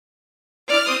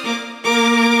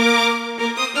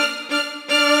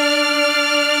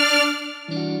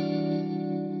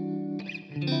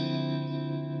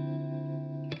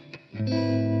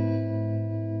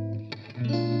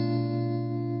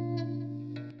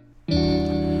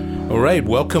right,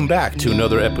 welcome back to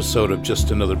another episode of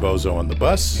Just Another Bozo on the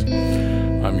Bus.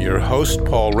 I'm your host,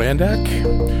 Paul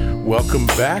Randak. Welcome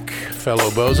back,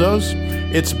 fellow bozos.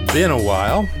 It's been a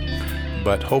while,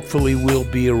 but hopefully we'll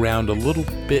be around a little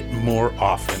bit more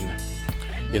often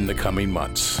in the coming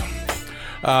months.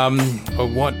 I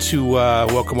want to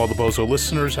welcome all the bozo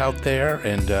listeners out there,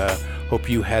 and hope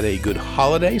you had a good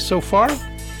holiday so far.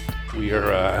 We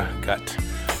are got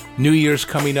New Year's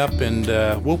coming up, and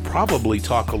we'll probably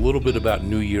talk a little bit about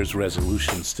New Year's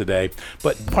resolutions today,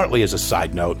 but partly as a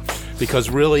side note, because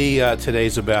really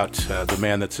today's about the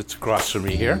man that sits across from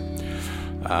me here,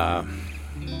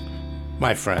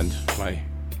 my friend, my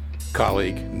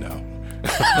colleague, no.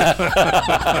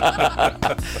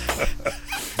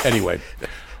 Anyway,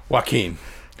 Joaquin,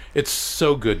 it's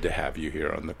so good to have you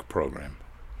here on the program.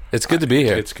 It's good to be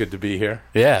here. It's good to be here.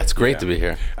 Yeah, it's great to be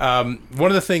here. One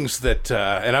of the things that,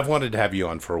 and I've wanted to have you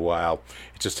on for a while,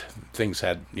 it just, things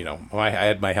had, I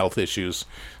had my health issues,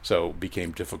 so it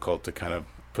became difficult to kind of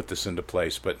put this into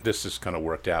place, but this has kind of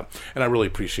worked out. And I really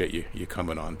appreciate you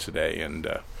coming on today and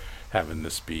having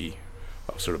this be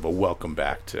sort of a welcome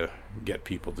back to get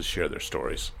people to share their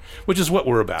stories, which is what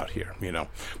we're about here.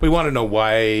 We want to know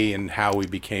why and how we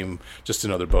became just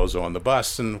another bozo on the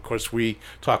bus. And of course we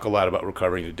talk a lot about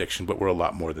recovering addiction, but we're a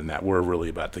lot more than that. We're really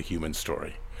about the human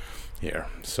story here.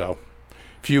 So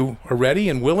if you are ready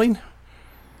and willing,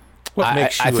 what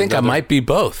makes you I think I might be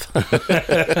both.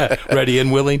 Ready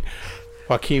and willing?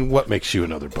 Joaquin, what makes you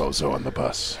another bozo on the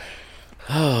bus?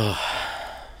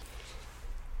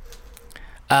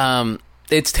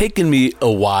 It's taken me a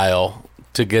while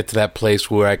to get to that place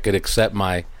where I could accept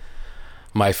my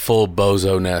full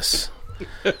bozo-ness.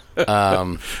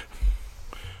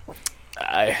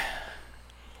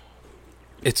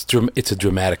 It's a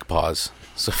dramatic pause,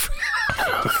 so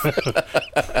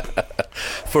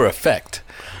for effect.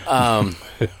 When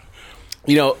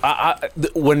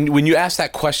you ask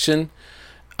that question,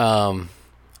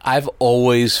 I've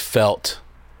always felt.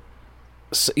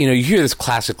 You hear this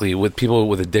classically with people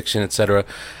with addiction, etc.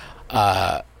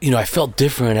 I felt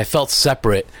different. I felt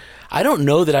separate. I don't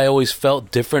know that I always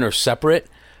felt different or separate,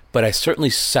 but I certainly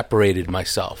separated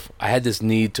myself. I had this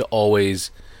need to always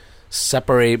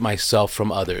separate myself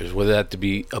from others, whether that to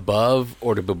be above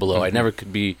or to be below. Mm-hmm. I never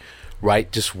could be right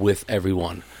just with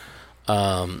everyone.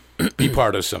 Be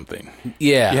part of something.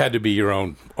 Yeah. You had to be your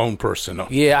own person.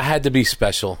 Yeah, I had to be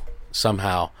special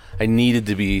somehow. I needed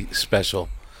to be special.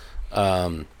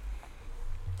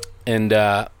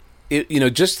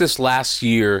 Just this last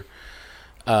year,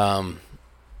 and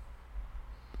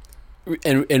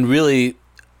really,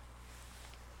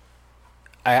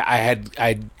 I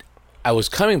was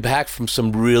coming back from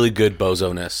some really good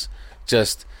bozo-ness.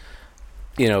 Just,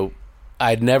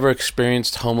 I'd never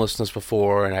experienced homelessness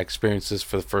before, and I experienced this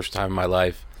for the first time in my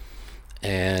life.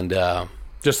 And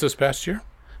just this past year?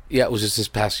 Yeah, it was just this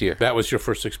past year. That was your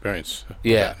first experience?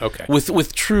 Yeah. Okay.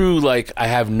 With true, I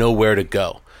have nowhere to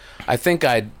go. I think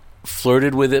I'd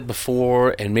flirted with it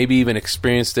before and maybe even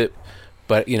experienced it,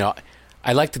 but,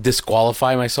 I like to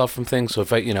disqualify myself from things. So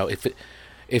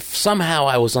if somehow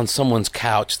I was on someone's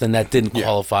couch, then that didn't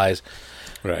qualify as...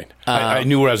 Right. I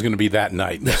knew where I was going to be that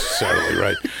night necessarily,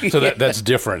 right? So that's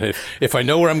different. If I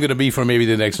know where I'm going to be for maybe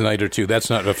the next night or two, that's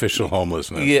not official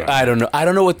homelessness. Yeah, right? I don't know. I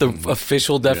don't know what the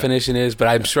official definition is, but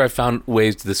I'm sure I found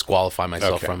ways to disqualify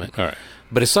myself from it. All right.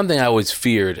 But it's something I always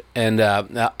feared. And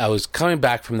I was coming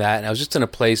back from that, and I was just in a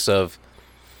place of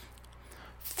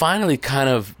finally kind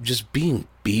of just being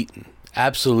beaten,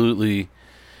 absolutely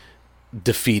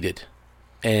defeated.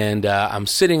 And I'm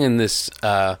sitting in this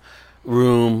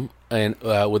room and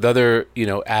with other,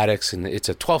 addicts, and it's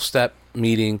a 12-step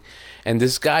meeting, and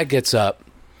this guy gets up,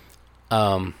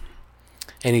 and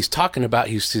he's talking about,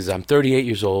 he says, I'm 38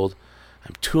 years old,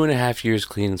 I'm 2.5 years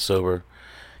clean and sober.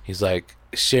 He's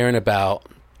sharing about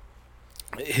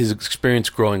his experience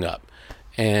growing up,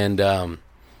 and I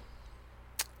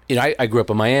grew up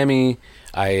in Miami.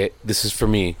 This is for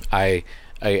me. I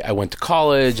went to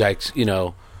college. I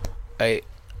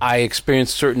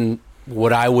experienced certain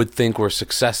what I would think were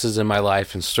successes in my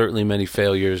life, and certainly many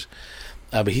failures.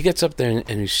 But he gets up there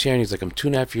and he's sharing. He's like, I'm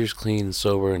 2.5 years clean and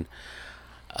sober, and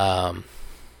I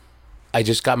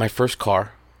just got my first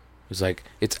car. He's like,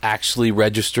 it's actually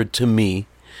registered to me.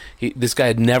 This guy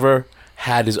had never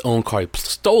had his own car. He'd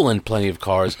stolen plenty of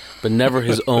cars, but never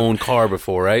his own car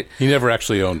before, right? He never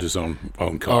actually owned his own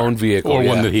car. Own vehicle. Or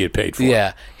one that he had paid for.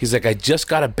 Yeah. He's like, I just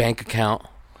got a bank account.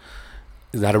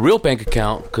 Not a real bank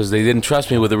account, because they didn't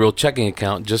trust me with a real checking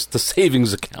account, just the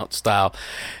savings account style.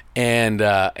 And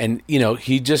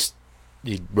he'd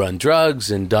run drugs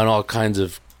and done all kinds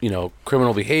of,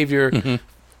 criminal behavior. Mm-hmm.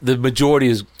 the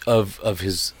majority of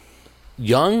his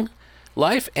young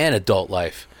life and adult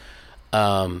life.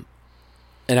 And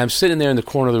I'm sitting there in the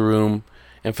corner of the room,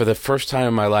 and for the first time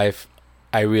in my life,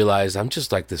 I realized I'm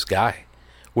just like this guy.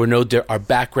 Our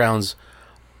backgrounds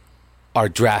are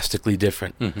drastically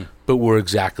different, but we're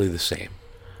exactly the same.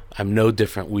 I'm no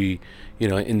different. We,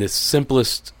 in the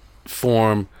simplest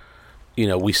form,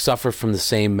 we suffer from the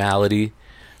same malady,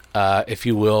 if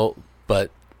you will,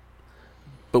 but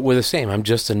we're the same. I'm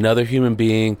just another human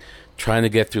being trying to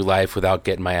get through life without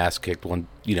getting my ass kicked one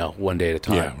day at a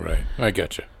time. Yeah, right. I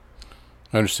get you.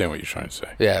 I understand what you're trying to say.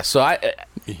 Yeah, so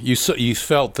you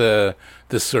felt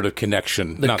this sort of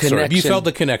connection. You felt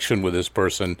the connection with this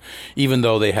person, even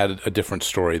though they had a different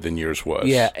story than yours was.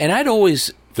 Yeah, and I'd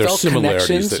always felt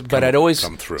connections, but I'd always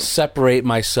through. separate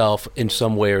myself in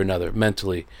some way or another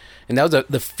mentally, and that was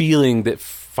the feeling that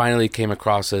finally came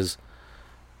across as,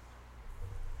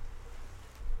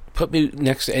 put me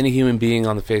next to any human being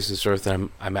on the face of this earth, and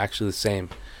I'm actually the same.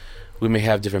 We may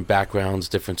have different backgrounds,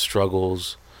 different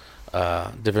struggles,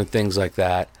 different things like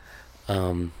that.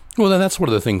 Well, then that's one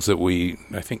of the things that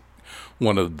I think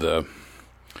one of the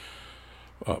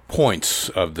points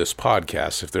of this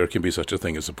podcast, if there can be such a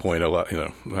thing as a point,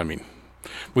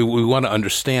 we want to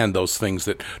understand those things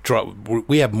that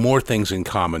we have more things in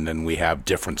common than we have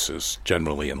differences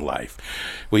generally in life.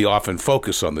 We often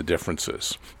focus on the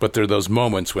differences, but there are those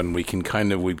moments when we can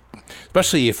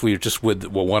especially if we're just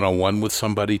one-on-one with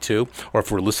somebody too, or if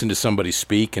we're listening to somebody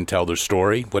speak and tell their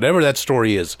story, whatever that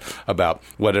story is about,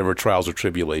 whatever trials or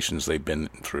tribulations they've been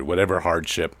through, whatever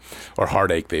hardship or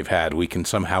heartache they've had, we can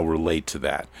somehow relate to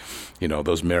that.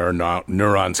 Those mirror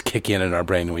neurons kick in our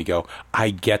brain and we go, I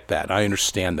get that. I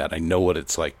understand that. I know what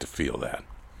it's like to feel that.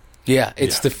 Yeah,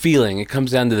 it's the feeling. It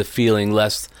comes down to the feeling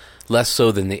less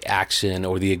so than the action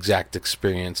or the exact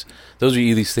experience. Those are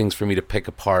these things for me to pick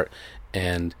apart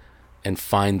and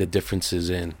find the differences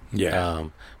in. Yeah.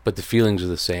 But the feelings are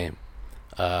the same,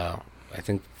 I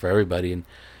think, for everybody. And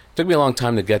it took me a long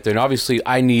time to get there. And obviously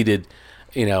I needed,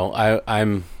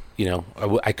 I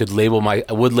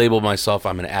would label myself,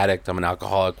 I'm an addict, I'm an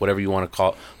alcoholic, whatever you want to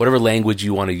call it, whatever language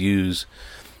you want to use.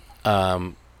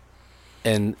 And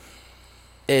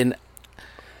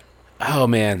oh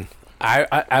man,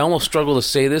 I almost struggle to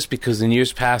say this because in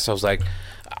years past I was like,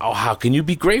 oh, how can you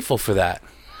be grateful for that?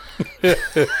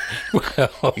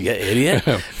 Well, you idiot.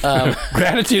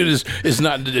 Gratitude is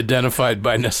not identified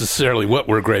by necessarily what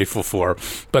we're grateful for,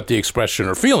 but the expression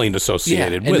or feeling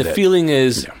associated with it. And the feeling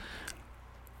is,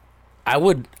 I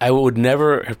would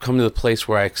never have come to the place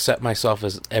where I accept myself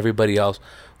as everybody else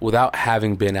without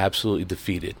having been absolutely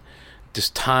defeated.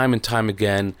 Just time and time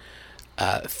again,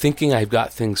 thinking I've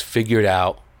got things figured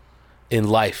out in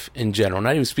life in general,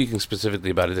 not even speaking specifically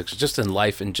about addiction, just in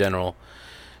life in general,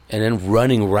 and then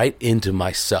running right into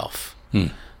myself,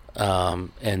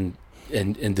 and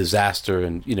disaster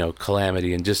and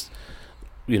calamity and just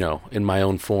in my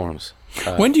own forms.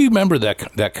 When do you remember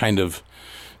that kind of?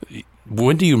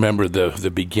 When do you remember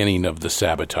the beginning of the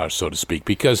sabotage, so to speak?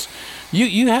 Because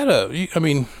you had you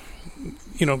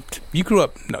grew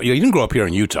up. No, you didn't grow up here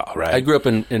in Utah, right? I grew up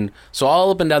in so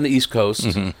all up and down the East Coast.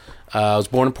 Mm-hmm. I was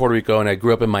born in Puerto Rico, and I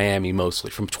grew up in Miami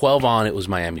mostly. From 12 on, it was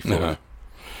Miami, Florida.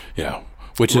 Yeah.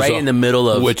 Which right is in the middle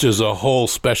of... Which is a whole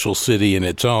special city in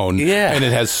its own. Yeah. And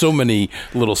it has so many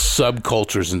little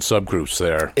subcultures and subgroups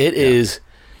there. It is.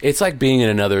 It's like being in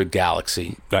another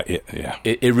galaxy. Yeah.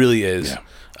 It really is.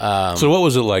 Yeah. So what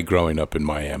was it like growing up in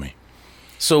Miami?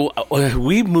 So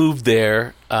we moved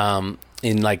there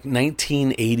in like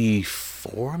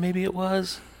 1984, maybe it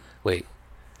was. Wait.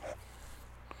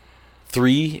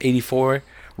 84,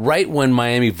 right when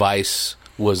Miami Vice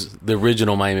was, the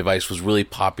original Miami Vice was really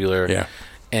popular. Yeah.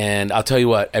 And I'll tell you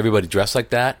what, everybody dressed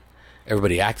like that.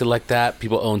 Everybody acted like that.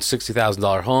 People owned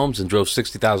 $60,000 homes and drove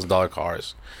 $60,000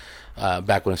 cars.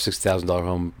 Back when a $60,000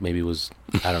 home maybe was,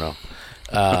 I don't know.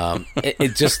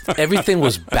 It just, everything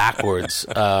was backwards.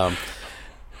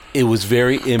 It was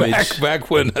very image.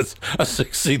 Back when a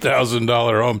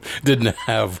 $60,000 home didn't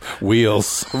have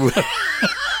wheels.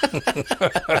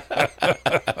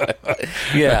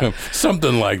 Yeah.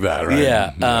 Something like that, right?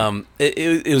 Yeah.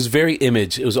 It was very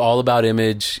image. It was all about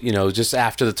image, just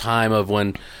after the time of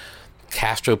when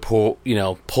Castro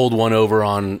pulled one over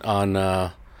on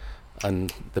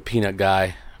the peanut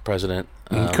guy president.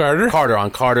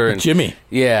 Carter and Jimmy.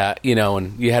 Yeah,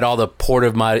 and you had all the Port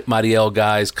of Mariel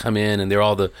guys come in, and they're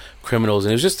all the criminals,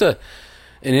 and it was just an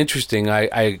interesting.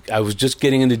 I was just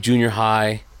getting into junior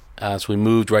high, so we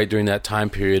moved right during that time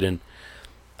period, and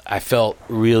I felt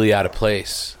really out of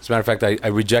place. As a matter of fact, I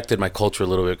rejected my culture a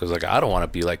little bit because I don't want to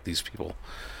be like these people.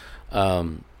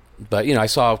 But, I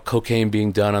saw cocaine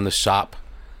being done on the shop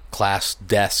class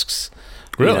desks.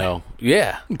 Really?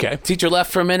 Yeah. Okay. Teacher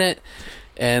left for a minute,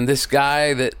 and this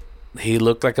guy he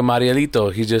looked like a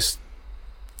Marielito. He just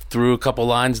threw a couple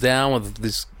lines down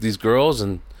with these girls,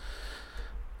 and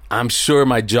I'm sure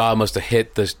my jaw must have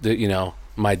hit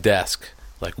my desk.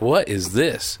 Like, what is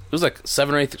this? It was like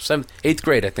 8th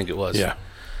grade, I think it was. Yeah.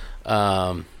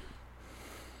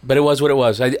 But it was what it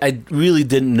was. I really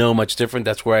didn't know much different.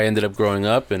 That's where I ended up growing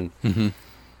up, and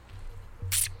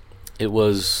it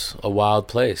was a wild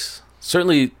place.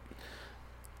 Certainly,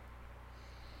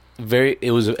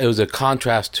 it was a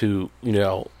contrast to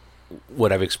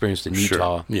what I've experienced in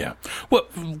Utah. Sure. Yeah.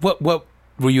 What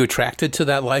were you attracted to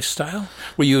that lifestyle?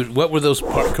 What were those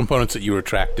components that you were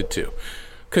attracted to?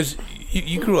 Because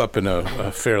you grew up in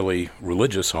a fairly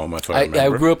religious home, if I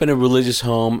remember. I grew up in a religious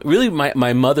home. Really,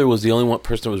 my mother was the only one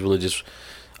person that was religious.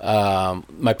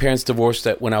 My parents divorced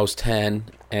when I was 10,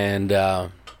 and I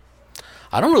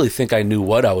don't really think I knew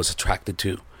what I was attracted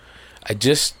to. I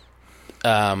just...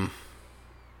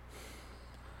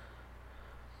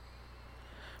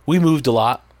 we moved a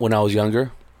lot when I was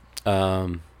younger.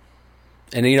 And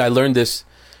I learned this...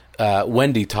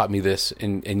 Wendy taught me this,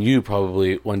 and you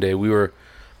probably one day. We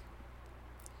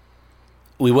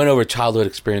went over a childhood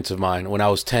experience of mine. When I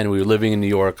was 10, we were living in New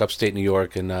York, upstate New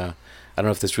York, and I don't know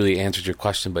if this really answers your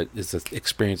question, but it's the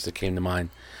experience that came to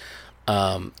mind.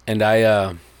 And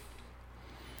I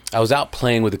was out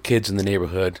playing with the kids in the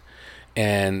neighborhood,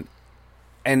 and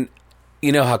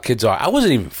you know how kids are. I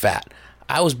wasn't even fat.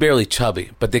 I was barely chubby,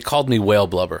 but they called me whale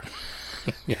blubber.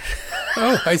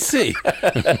 Oh, I see.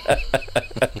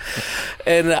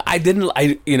 And I don't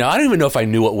even know if I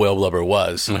knew what whale blubber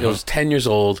was. I was 10 years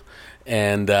old.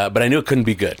 And but I knew it couldn't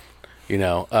be good,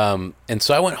 and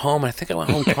so I went home. I think I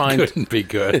went home crying. Couldn't be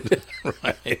good,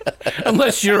 right?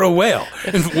 Unless you're a whale,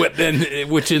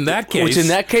 which in that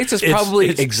case is probably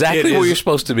exactly where you're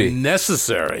supposed to be.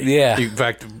 Necessary, yeah. In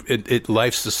fact,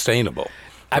 life's sustainable.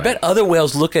 I bet other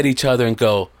whales look at each other and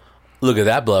go, "Look at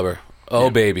that blubber! Oh,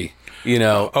 yeah. Baby."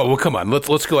 Oh well, come on.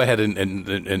 Let's go ahead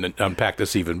and unpack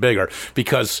this even bigger,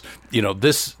 because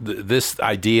this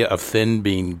idea of thin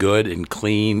being good and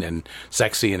clean and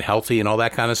sexy and healthy and all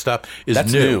that kind of stuff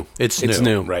is new. It's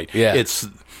new, right? Yeah. It's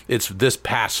this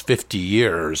past 50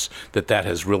 years that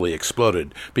has really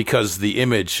exploded, because the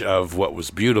image of what was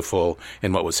beautiful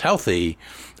and what was healthy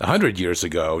 100 years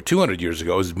ago, 200 years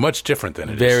ago is much different than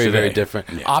it is today. Very, very different.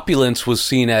 Yeah. Opulence was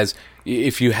seen as,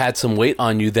 if you had some weight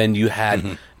on you, then you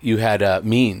had you had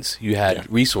means, you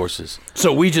had resources.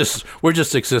 So we're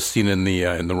just existing in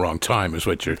the wrong time, is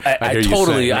what I hear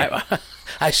totally. You saying.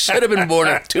 I should have been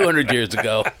born 200 years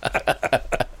ago.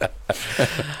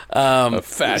 A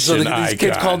fashion so these icon.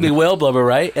 kids called me whale blubber,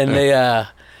 right? And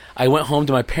I went home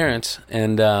to my parents,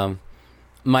 and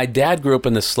my dad grew up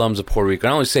in the slums of Puerto Rico.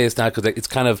 I only say it's not because it's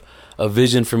kind of a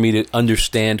vision for me to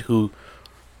understand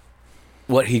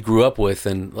what he grew up with,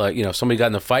 and somebody got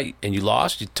in a fight and you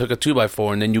lost, you took a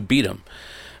 2x4 and then you beat him.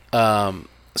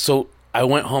 So I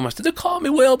went home. I said, "They call me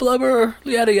whale blubber,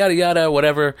 yada yada yada,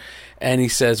 whatever." And he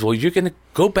says, "Well, you're gonna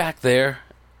go back there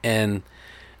and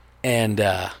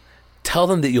tell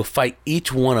them that you'll fight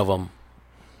each one of them."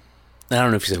 And I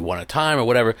don't know if he said one at a time or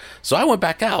whatever. So I went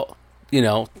back out.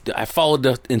 I followed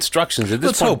the instructions.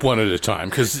 Let's hope one at a time,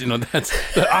 because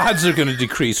the odds are going to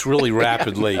decrease really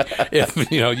rapidly if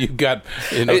you've got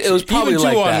it was probably even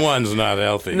like 2-on-1's not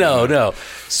healthy. No.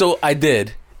 So I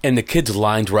did, and the kids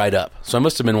lined right up. So I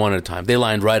must have been one at a time. They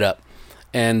lined right up,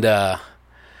 and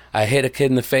I hit a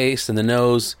kid in the face and the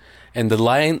nose, and the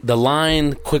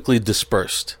line quickly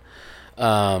dispersed,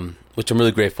 which I'm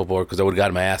really grateful for, because I would have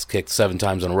gotten my ass kicked 7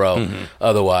 times in a row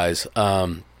otherwise.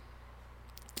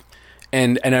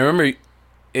 And I remember,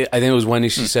 I think it was Wendy,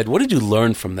 she said, "What did you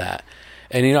learn from that?"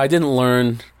 And, I didn't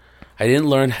learn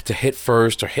to hit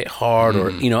first or hit hard or,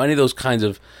 any of those kinds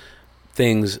of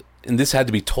things. And this had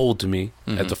to be told to me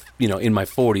at in my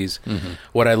 40s.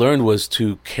 What I learned was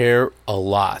to care a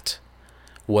lot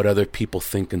what other people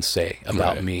think and say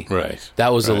about me. Right.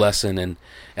 That was a lesson. And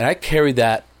I carried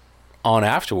that on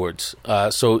afterwards.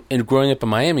 So in growing up in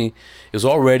Miami, it was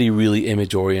already really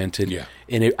image oriented. Yeah.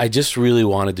 And I just really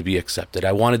wanted to be accepted.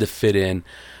 I wanted to fit in,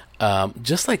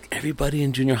 just like everybody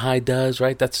in junior high does,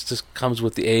 right? That's just comes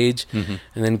with the age. And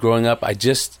then growing up, I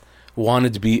just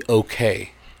wanted to be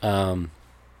okay.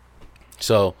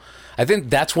 So I think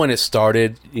that's when it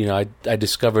started. I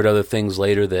discovered other things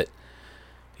later that,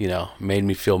 made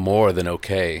me feel more than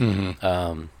okay.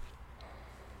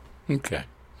 Okay.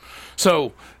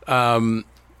 So,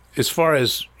 as far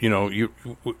as,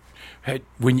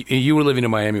 When you were living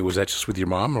in Miami, was that just with your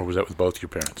mom, or was that with both your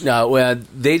parents? No,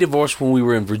 they divorced when we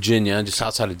were in Virginia, just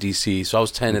outside of D.C. So I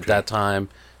was 10 at that time,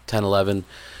 10, 11.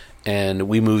 And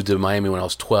we moved to Miami when I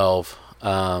was 12.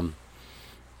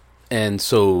 And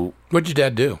so... What did your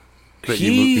dad do?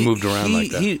 You moved around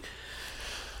like that?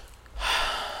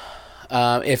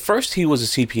 At first, he was a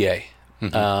CPA.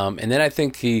 Mm-hmm. And then I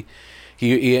think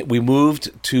we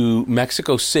moved to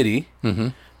Mexico City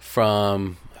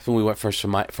from... I think we went first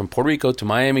from Puerto Rico to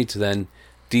Miami to then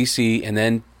D.C. and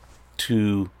then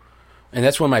to... And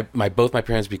that's when both my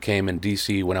parents became in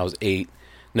D.C. when I was 6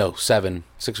 or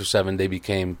 7.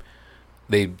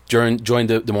 They joined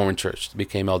the Mormon Church,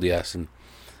 became LDS,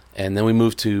 and then we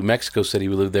moved to Mexico City.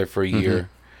 We lived there for a year.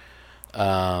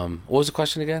 What was the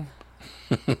question again?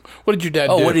 What did your dad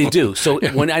do? Oh, what did he do? So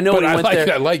when I know when he went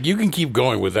there, you can keep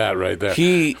going with that right there.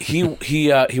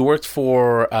 He worked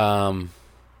for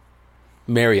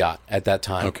Marriott at that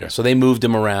time. Okay. So they moved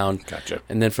him around. Gotcha.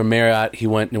 And then from Marriott, he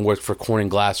went and worked for Corning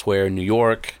Glassware in New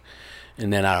York,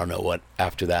 and then I don't know what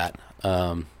after that.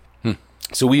 So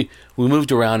we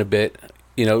moved around a bit.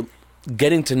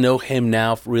 Getting to know him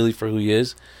now really for who he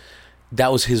is,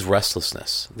 that was his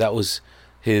restlessness. That was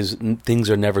his things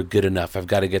are never good enough. I've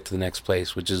got to get to the next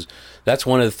place, that's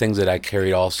one of the things that I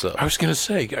carried also. I was going to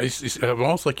say,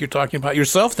 almost like you're talking about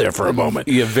yourself there for a moment.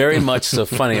 Yeah, very much so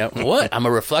funny. What? I'm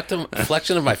a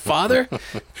reflection of my father?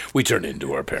 We turn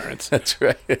into our parents. That's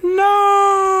right.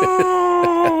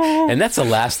 No! And that's the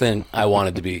last thing I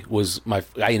wanted to be, was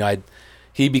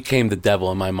he became the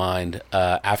devil in my mind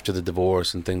after the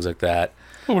divorce and things like that.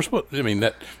 Well,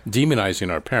 that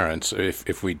demonizing our parents,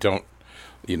 if we don't,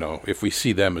 if we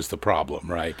see them as the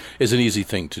problem, right, is an easy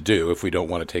thing to do if we don't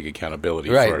want to take accountability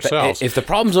for ourselves. But if the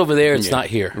problem's over there, it's not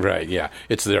here. Right, yeah.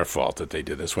 It's their fault that they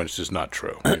did this when it's just not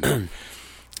true.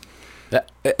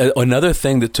 Another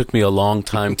thing that took me a long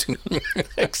time to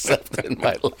accept in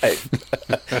my life.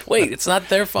 Wait, it's not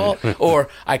their fault? Or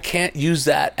I can't use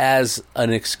that as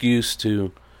an excuse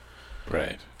to...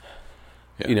 Right.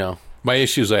 Yeah. My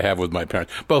issues I have with my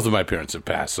parents, both of my parents have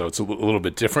passed, so it's a little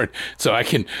bit different. So I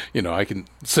can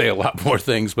say a lot more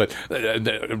things, but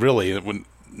really,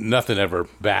 nothing ever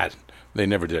bad. They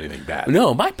never did anything bad.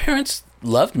 No, my parents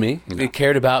loved me. No. They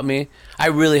cared about me. I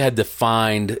really had to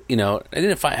find, I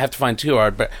didn't have to find too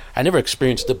hard, but I never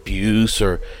experienced abuse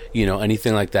or,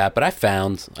 anything like that. But I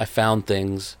found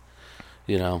things,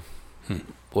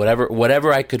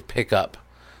 whatever I could pick up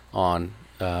on.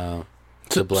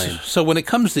 To blame. So when it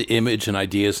comes to image and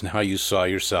ideas and how you saw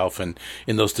yourself and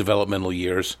in those developmental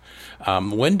years,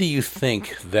 when do you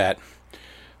think that,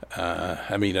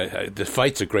 the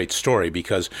fight's a great story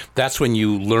because that's when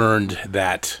you learned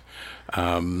that,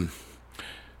 to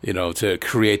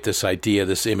create this idea,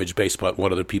 this image based on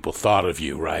what other people thought of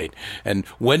you, right? And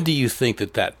when do you think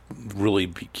that really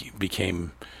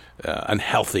became...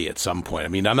 unhealthy at some point?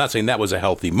 I'm not saying that was a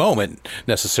healthy moment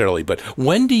necessarily, but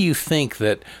when do you think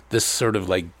that this sort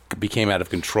of became out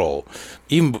of control,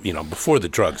 even before the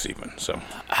drugs even? So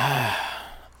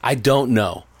I don't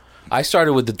know. I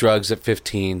started with the drugs at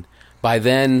 15. By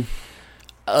then,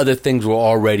 other things were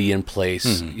already in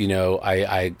place. Mm-hmm.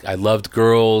 I loved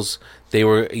girls. They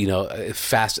were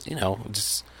fast.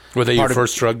 Just were they your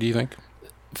first drug? Do you think?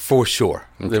 For sure.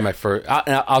 Okay. They're my first.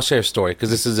 I'll share a story because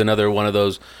this is another one of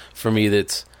those for me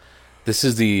because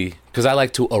I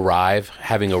like to arrive.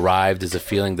 Having arrived is a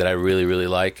feeling that I really, really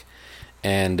like.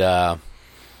 And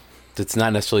it's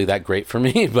not necessarily that great for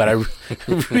me, but I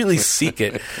really seek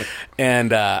it.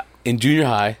 And in junior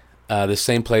high, the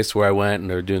same place where I went and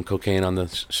they were doing cocaine on the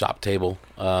shop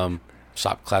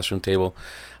classroom table.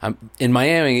 In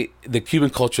Miami, the Cuban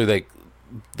culture,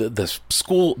 the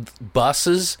school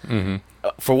buses, mm-hmm.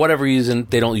 For whatever reason,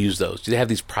 they don't use those. They have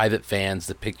these private vans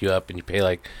that pick you up, and you pay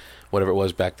whatever it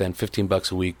was back then,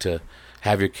 $15 a week to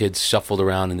have your kids shuffled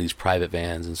around in these private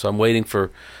vans. And so I'm waiting for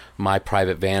my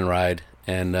private van ride,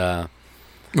 and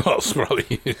it's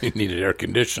probably you needed air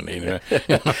conditioning.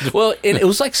 Well, it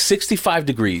was 65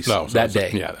 degrees that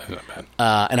day. Yeah, that's not bad.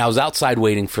 And I was outside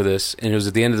waiting for this, and it was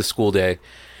at the end of the school day,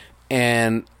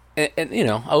 and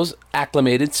I was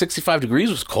acclimated. 65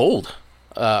 degrees was cold.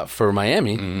 For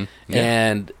Miami, mm-hmm. Yeah.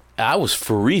 And I was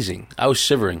freezing. I was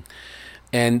shivering,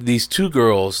 and these two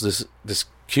girls, this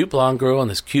cute blonde girl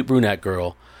and this cute brunette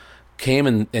girl, came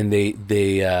and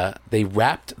they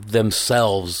wrapped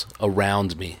themselves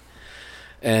around me,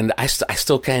 and I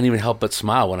still can't even help but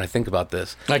smile when I think about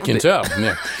this. I can tell.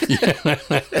 Yeah.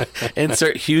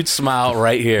 Insert huge smile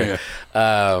right here,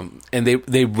 and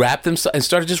they wrapped themselves and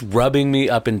started just rubbing me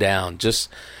up and down, just.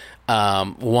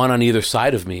 One on either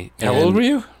side of me. How old were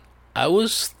you? I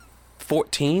was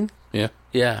 14. Yeah.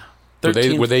 Yeah.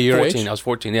 13, were they your 14. age? I was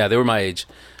 14. Yeah, they were my age.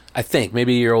 I think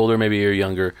maybe a year older, maybe a year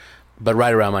younger, but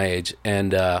right around my age.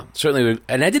 And certainly,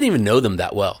 and I didn't even know them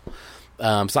that well.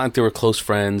 It's not like they were close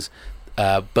friends,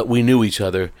 but we knew each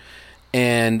other.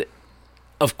 And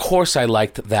of course, I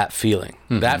liked that feeling.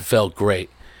 Mm-hmm. That felt great.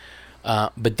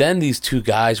 But then these two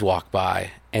guys walked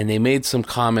by, and they made some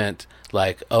comment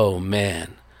like, "Oh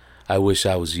man, I wish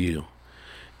I was you."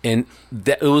 And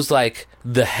it was like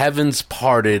the heavens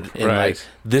parted, and like,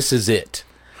 this is it.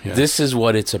 Yeah. This is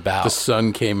what it's about. The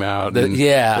sun came out. And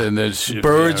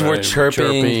birds were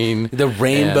chirping. The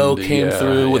rainbow came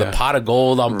through with a pot of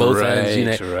gold on both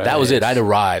ends. That was it. I'd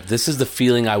arrived. This is the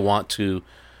feeling I want to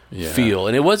feel.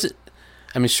 And it wasn't,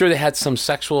 I mean, sure, they had some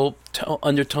sexual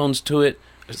undertones to it.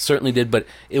 It certainly did. But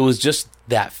it was just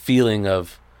that feeling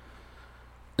of,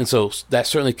 and so that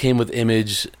certainly came with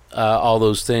image, all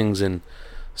those things. And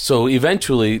so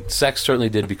eventually, sex certainly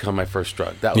did become my first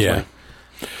drug. That was my...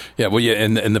 Yeah, well,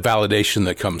 and the validation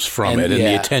that comes from it, and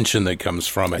the attention that comes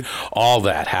from it, all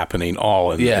that happening,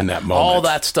 in that moment, all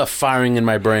that stuff firing in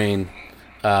my brain.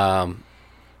 That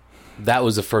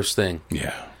was the first thing.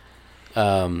 Yeah.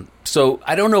 So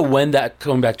I don't know when that.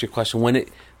 Going back to your question, when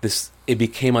it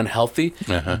became unhealthy,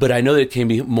 but I know that it can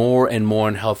be more and more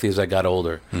unhealthy as I got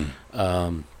older.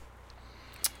 I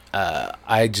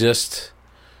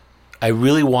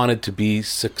really wanted to be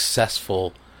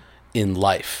successful in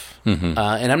life. And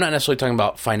I'm not necessarily talking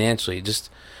about financially. Just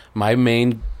my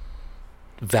main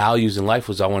values in life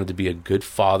was I wanted to be a good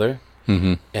father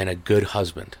and a good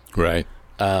husband. Right.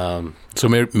 So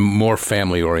more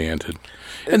family oriented.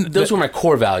 And those were my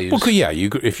core values. Well, yeah.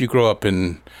 If you grow up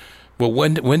in,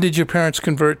 when did your parents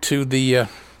convert to the?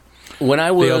 When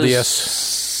I was the LDS?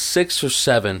 6 or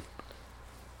 7.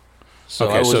 So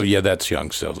that's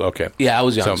young still. Okay. Yeah, I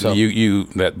was young. So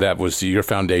that was your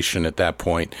foundation at that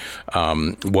point,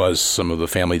 was some of the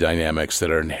family dynamics that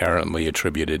are inherently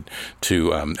attributed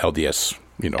to LDS,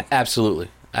 Absolutely.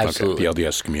 Okay, the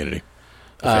LDS community.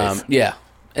 Yeah.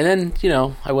 And then,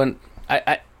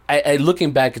 I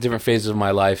looking back at different phases of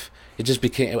my life, it just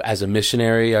became, as a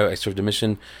missionary, I served a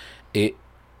mission.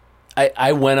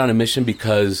 I went on a mission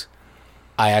because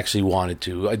I actually wanted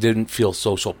to. I didn't feel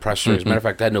social pressure. As a matter of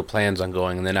fact, I had no plans on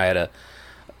going. And then I had a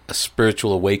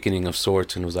spiritual awakening of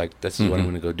sorts and was like, this is what I'm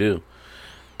going to go do.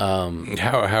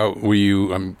 How were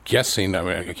you, I'm guessing,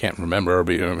 I can't remember,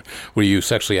 but were you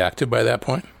sexually active by that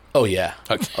point? Oh, yeah.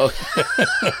 Okay.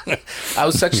 I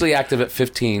was sexually active at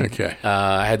 15. Okay.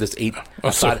 I had this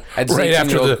right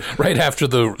after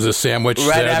the sandwich,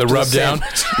 the rub down.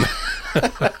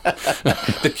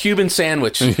 The Cuban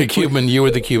sandwich. You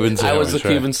were the Cuban sandwich. I was the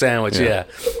Cuban sandwich, yeah.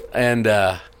 And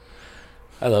I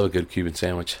love a good Cuban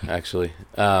sandwich, actually.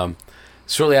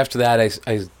 Shortly after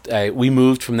that, we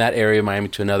moved from that area of Miami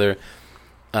to another.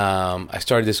 I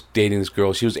started dating this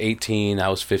girl. She was 18. I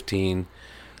was 15.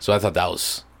 So I thought that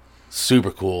was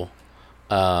super cool.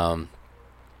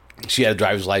 She had a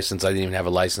driver's license. I didn't even have a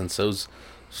license. So it was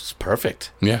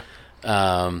perfect. Yeah.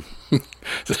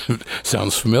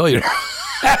 Sounds familiar.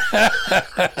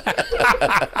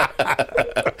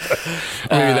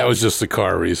 Maybe that was just the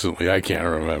car recently. I can't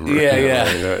remember.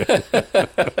 Yeah.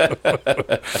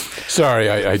 Sorry,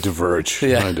 I diverge.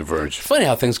 Yeah. I diverge. It's funny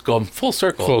how things go full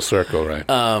circle. Full circle, right.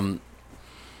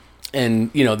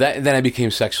 And then I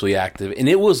became sexually active, and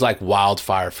it was like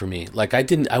wildfire for me. Like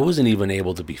I wasn't even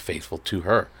able to be faithful to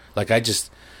her. Like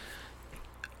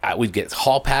we'd get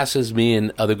hall passes, me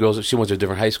and other girls. She went to a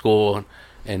different high school,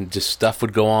 and just stuff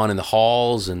would go on in the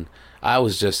halls, and I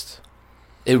was just,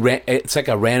 it's like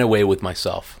I ran away with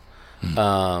myself.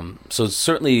 So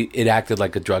certainly it acted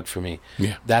like a drug for me.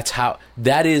 Yeah.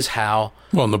 That is how.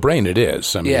 Well, in the brain it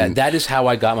is. I mean, that is how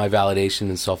I got my validation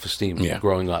and self-esteem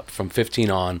growing up. From 15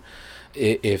 on,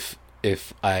 if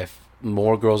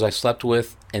more girls I slept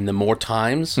with, and the more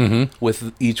times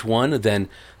with each one, then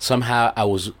somehow I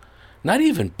was not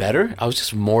even better. I was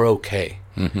just more okay.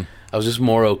 I was just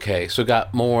more okay. So it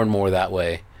got more and more that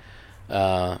way.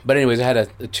 But anyways, I had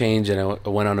a change, and I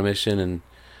went on a mission,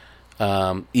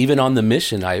 and even on the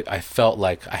mission, I felt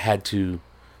like I had to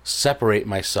separate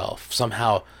myself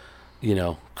somehow.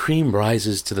 Cream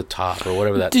rises to the top, or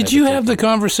whatever that. Did you have the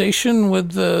conversation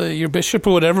with your bishop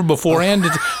or whatever beforehand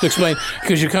to explain?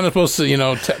 Because you're kind of supposed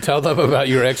to, tell them about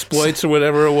your exploits or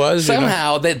whatever it was.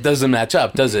 Somehow that doesn't match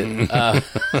up, does it?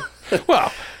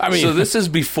 Well, I mean, so this is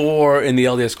before, in the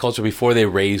LDS culture, before they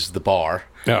raised the bar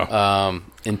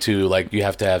into like you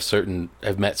have to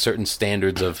have met certain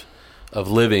standards of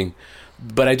living.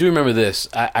 But I do remember this.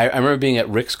 I remember being at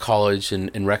Rick's College in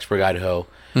Rexburg, Idaho,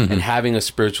 and having a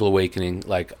spiritual awakening.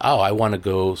 Like, I want to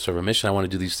go serve a mission. I want to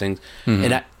do these things.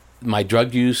 And my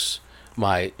drug use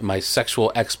my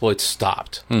sexual exploits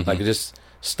stopped. Mm-hmm. Like it just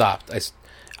stopped.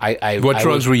 What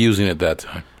drugs were you using at that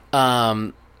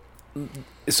time?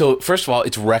 So first of all,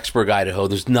 it's Rexburg, Idaho.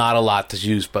 There's not a lot to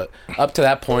use, but up to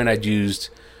that point, I'd used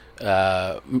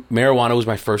marijuana was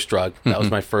my first drug. That was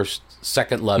my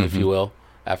second love, if you will,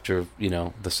 after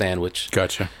the sandwich.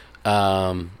 Gotcha.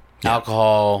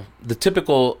 Alcohol, the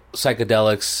typical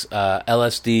psychedelics,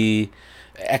 LSD,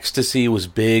 ecstasy was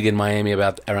big in Miami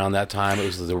around that time. It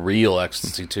was the real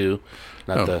ecstasy too,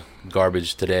 not the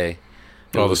garbage today.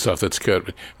 All the stuff that's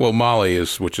cut. Well, Molly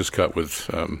which is cut with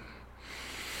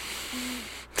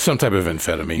some type of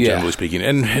amphetamine, generally speaking,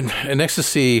 and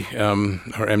ecstasy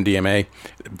or MDMA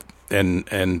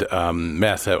and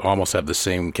meth almost have the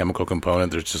same chemical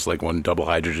component. There's just like one double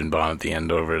hydrogen bond at the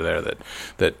end over there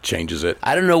that changes it.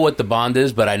 I don't know what the bond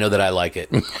is, but I know that I like it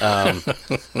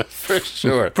for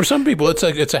sure. For some people,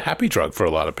 it's a happy drug. For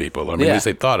a lot of people, I mean, at least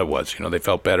they thought it was. They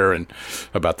felt better and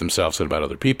about themselves and about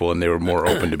other people, and they were more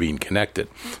open to being connected.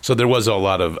 So there was a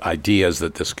lot of ideas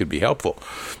that this could be helpful.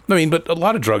 I mean, but a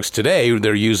lot of drugs today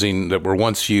they're using that were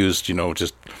once used,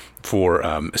 just for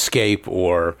escape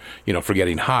or for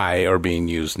getting high are being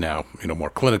used now more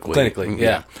clinically.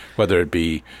 Yeah. Whether it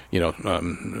be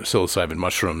psilocybin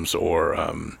mushrooms or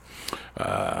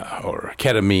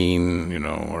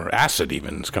ketamine or acid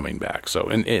even is coming back, so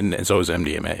and so is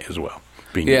MDMA as well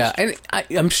being used. And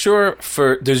I'm sure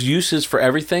there's uses for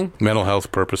everything. Mental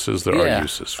health purposes there are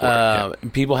uses for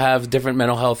it. People have different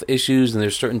mental health issues, and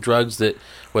there's certain drugs that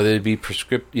whether it be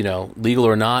legal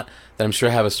or not, that I'm sure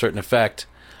have a certain effect.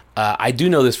 I do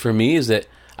know this for me is that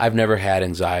I've never had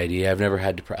anxiety. I've never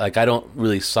had depression. I don't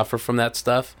really suffer from that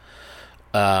stuff.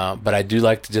 But I do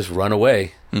like to just run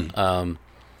away.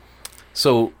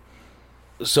 So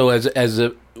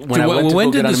when I went to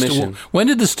go get on a mission. When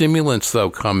did the stimulants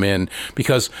though come in?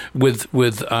 Because with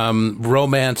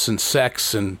romance and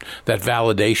sex and that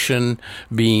validation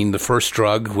being the first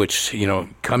drug, which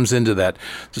comes into that,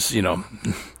 just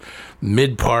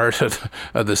mid part of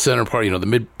the center part,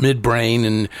 the mid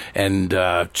brain, and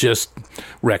just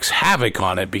wreaks havoc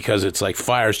on it because it's like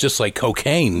fires, just like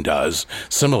cocaine does.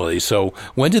 Similarly, so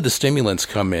when did the stimulants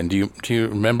come in? Do you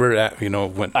remember that?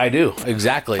 When I do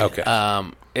exactly. Okay.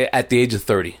 At the age of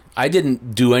 30, I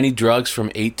didn't do any drugs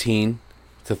from 18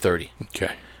 to 30.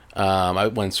 Okay. I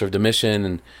went and served a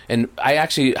mission, and I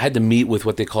actually had to meet with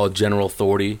what they call general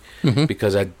authority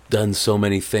because I'd done so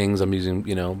many things. I'm using,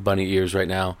 bunny ears right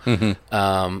now,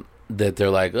 that they're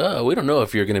like, oh, we don't know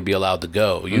if you're going to be allowed to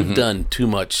go. You've done too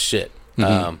much shit.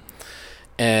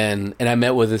 And I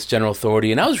met with this general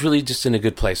authority, and I was really just in a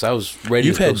good place. I was ready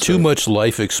You've to had too much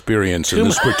life experience in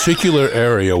this particular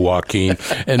area, Joaquin,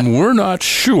 and we're not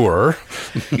sure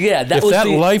if that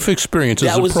life experience is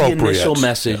appropriate. That was the initial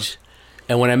message.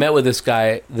 And when I met with this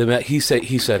guy, he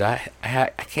said,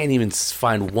 I can't even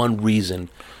find one reason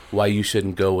why you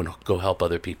shouldn't go help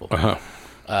other people.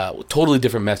 Totally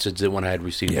different message than one I had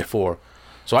received before.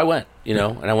 So I went,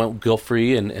 and I went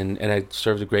guilt-free, and I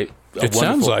served It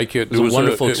sounds like it was a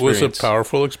wonderful experience. It was a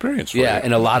powerful experience for you.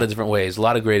 In a lot of different ways. A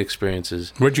lot of great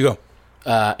experiences. Where'd you go?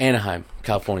 Anaheim,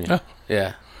 California.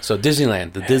 Yeah. So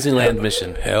Disneyland, the Disneyland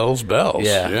mission. Hell's bells.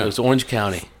 Yeah. It was Orange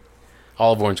County.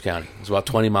 All of Orange County. It was about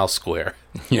 20 miles square.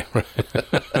 Yeah, right.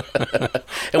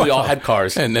 And we all had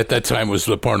cars. And at that time was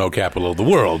the porno capital of the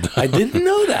world. I didn't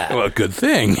know that. Well, good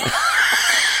thing.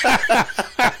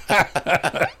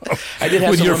 I did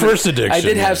have with your first addiction. I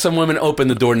did have some women open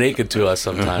the door naked to us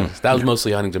sometimes. That was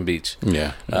mostly Huntington Beach.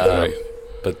 Yeah. Right.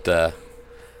 But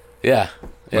yeah.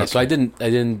 So I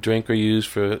didn't drink or use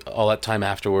for all that time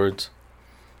afterwards.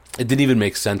 It didn't even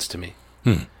make sense to me.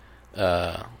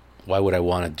 Why would I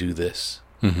want to do this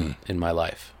in my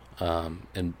life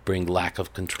and bring lack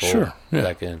of control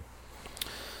back in?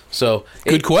 So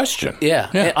good question.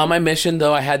 Yeah. On my mission,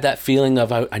 though, I had that feeling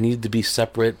of I needed to be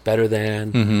separate, better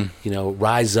than,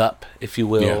 rise up, if you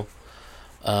will.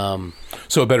 Yeah.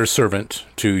 So a better servant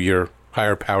to your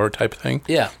higher power type thing.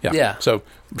 Yeah. So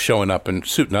showing up and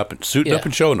suiting up and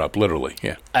showing up, literally.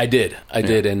 Yeah. I did,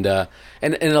 and a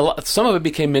lot, some of it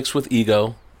became mixed with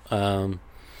ego. I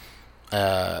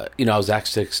was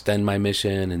asked to extend my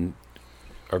mission, and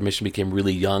our mission became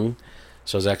really young.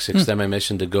 So I was asked to extend my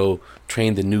mission to go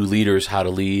train the new leaders how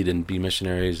to lead and be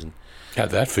missionaries. And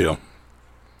how'd that feel?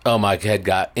 Oh, my head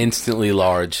got instantly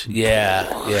large. Yeah.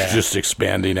 Just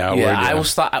expanding outward. Yeah,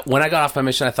 when I got off my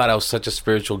mission, I thought I was such a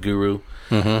spiritual guru.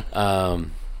 I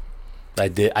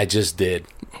just did.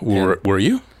 Were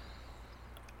you?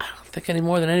 I don't think any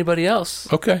more than anybody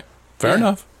else. Okay, fair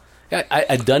enough. Yeah,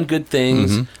 I'd done good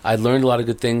things. I learned a lot of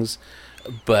good things,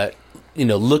 but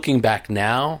looking back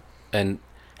now and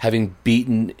having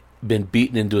beaten been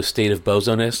beaten into a state of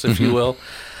bozo-ness, if you will,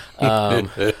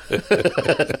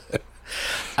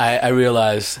 I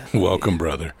realized... Welcome,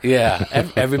 brother. Yeah,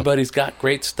 everybody's got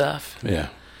great stuff. Yeah.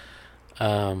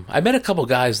 I met a couple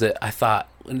guys that I thought,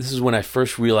 and this is when I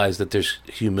first realized that there's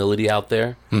humility out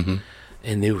there, and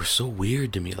they were so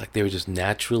weird to me. Like, they were just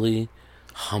naturally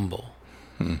humble.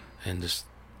 And just,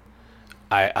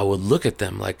 I would look at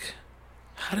them like,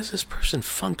 how does this person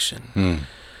function?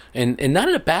 And not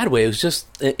in a bad way. It was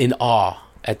just in awe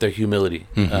at their humility.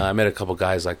 I met a couple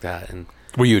guys like that. And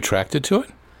were you attracted to it?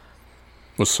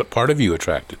 Was part of you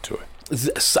attracted to it?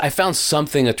 I found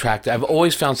something attractive. I've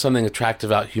always found something attractive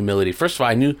about humility. First of all,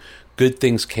 I knew good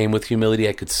things came with humility.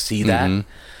 I could see that.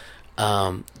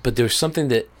 But there was something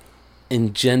that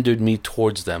engendered me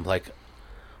towards them. Like,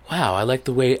 wow, I like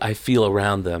the way I feel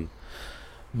around them.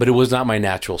 But it was not my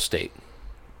natural state.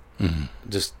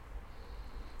 Just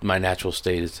my natural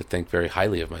state is to think very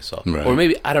highly of myself. Right. Or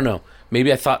maybe, I don't know,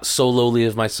 maybe I thought so lowly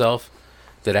of myself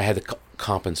that I had to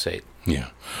compensate. Yeah.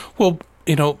 Well,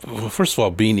 you know, first of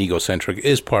all, being egocentric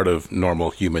is part of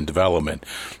normal human development,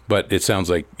 but it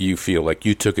sounds like you feel like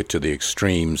you took it to the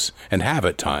extremes and have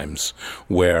at times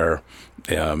where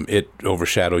it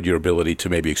overshadowed your ability to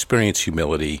maybe experience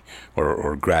humility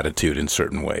or gratitude in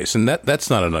certain ways. And that's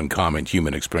not an uncommon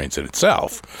human experience in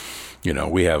itself. You know,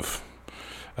 we have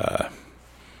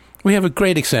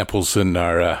great examples in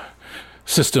our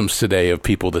systems today of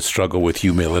people that struggle with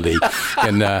humility,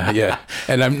 and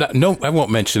and I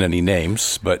won't mention any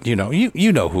names, but you know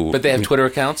who. But they have Twitter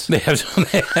accounts. They have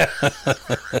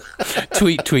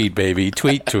tweet, baby,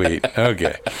 tweet.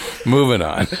 Okay, moving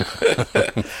on.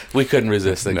 We couldn't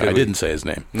resist it. No, I didn't say his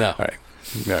name. No. All right.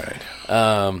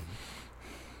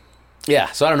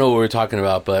 Yeah. So I don't know what we were talking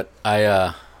about, but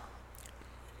I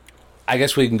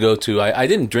guess we can go to. I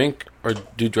didn't drink or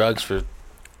do drugs for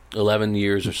 11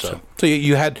 years or so. So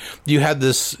you had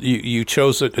this. You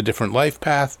chose a different life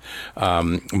path,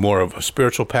 more of a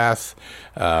spiritual path.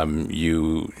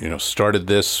 You started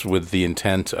this with the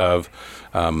intent of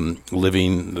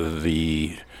living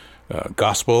the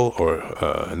gospel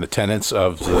and the tenets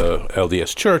of the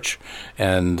LDS Church,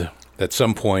 and at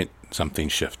some point something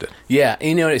shifted. Yeah,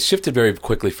 it shifted very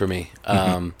quickly for me.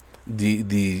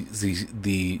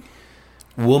 The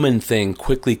woman thing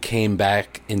quickly came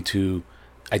back into.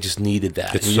 I just needed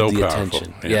that. It's I needed so the powerful.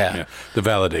 Attention. Yeah. The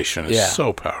validation is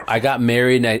so powerful. I got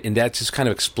married, and that just kind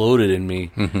of exploded in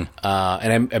me. And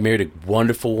I married a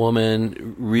wonderful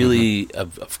woman, really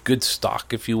of good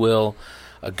stock, if you will,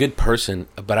 a good person.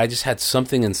 But I just had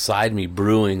something inside me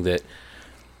brewing that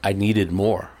I needed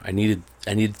more. I needed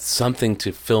something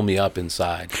to fill me up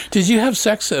inside. Did you have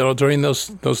sex at all during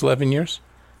those 11 years?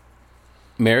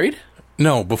 Married?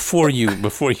 No, before you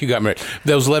got married.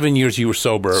 Those 11 years you were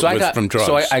sober from drugs.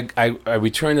 So I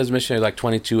returned as a missionary like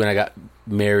 22, and I got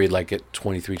married like at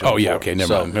 23, 24. Oh, yeah, okay,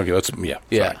 never mind. Okay,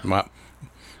 Yeah.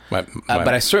 Sorry. But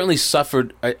I certainly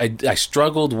suffered. I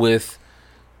struggled with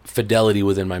fidelity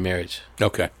within my marriage.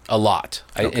 Okay. A lot.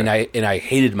 Okay. And I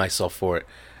hated myself for it.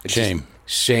 Shame.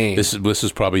 Shame. This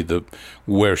is probably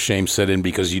where shame set in,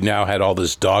 because you now had all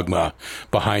this dogma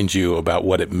behind you about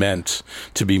what it meant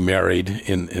to be married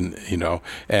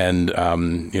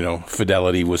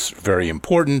fidelity was very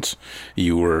important.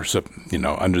 You were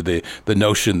under the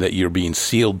notion that you're being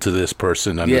sealed to this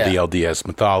person under the LDS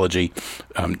mythology,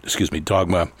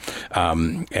 dogma,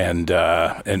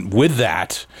 and with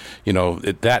that,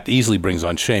 that easily brings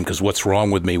on shame, because what's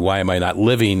wrong with me? Why am I not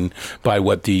living by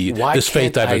what this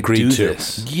faith I've agreed to?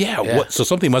 Yeah. So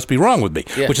something must be wrong with me,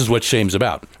 which is what shame's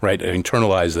about, right? I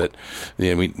internalize that.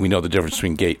 We know the difference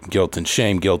between guilt and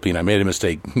shame. Guilt being I made a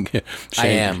mistake.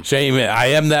 Shame, I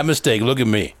am that mistake. Look at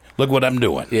me. Look what I'm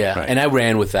doing. Yeah, right. And I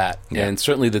ran with that, Yeah. and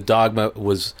certainly the dogma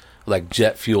was like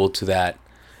jet fuel to that,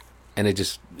 and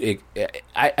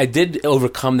I did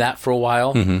overcome that for a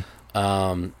while.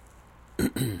 I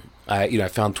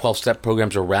found 12-step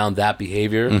programs around that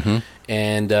behavior,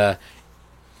 and.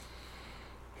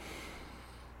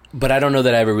 But I don't know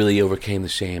that I ever really overcame the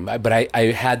shame. But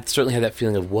I certainly had that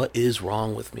feeling of what is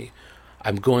wrong with me.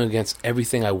 I'm going against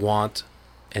everything I want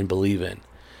and believe in,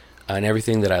 and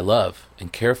everything that I love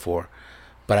and care for.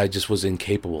 But I just was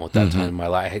incapable at that time in my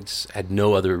life. I just had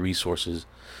no other resources.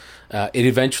 It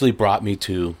eventually brought me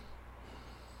to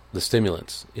the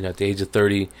stimulants. At the age of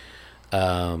 30,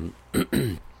 I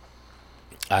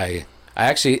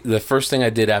actually, the first thing I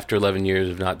did after 11 years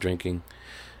of not drinking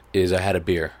is I had a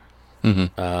beer.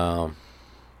 You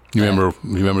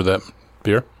remember that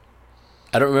beer?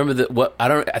 I don't remember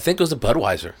I think it was a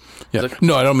Budweiser. Yeah.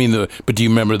 No, I don't mean but do you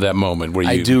remember that moment where you?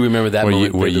 I do remember that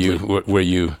moment where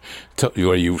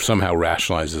you somehow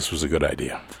rationalized this was a good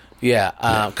idea?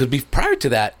 Yeah, because prior to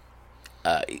that,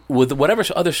 with whatever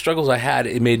other struggles I had,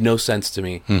 it made no sense to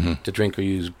me to drink or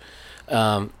use.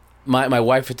 My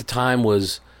wife at the time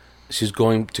she's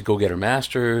going to go get her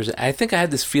master's. I think I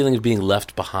had this feeling of being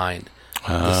left behind,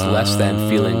 this less than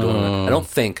feeling going on. I don't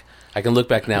think. I can look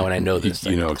back now and I know this.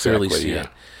 You know I clearly exactly, see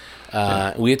yeah.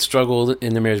 it. We had struggled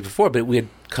in the marriage before, but we had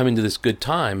come into this good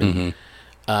time. And,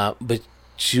 but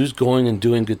she was going and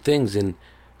doing good things, and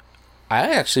I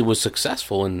actually was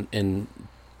successful in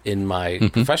my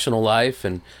professional life,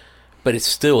 but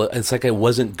it's like it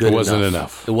wasn't good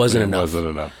enough. It wasn't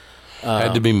enough.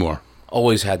 Had to be more.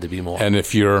 Always had to be more. And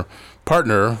if your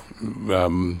partner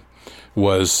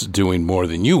was doing more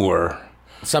than you were,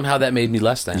 somehow that made me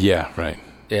less than. Yeah, right.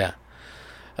 Yeah.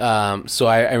 So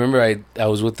I remember I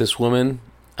was with this woman.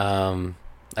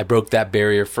 I broke that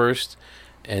barrier first,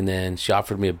 and then she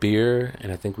offered me a beer,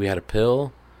 and I think we had a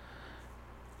pill.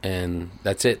 And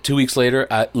that's it. 2 weeks later,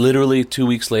 literally 2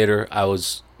 weeks later, I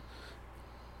was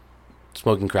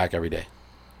smoking crack every day.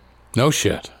 No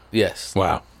shit. Yes.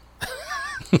 Wow.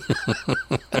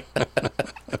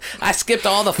 I skipped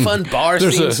all the fun bar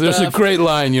scene stuff. There's a great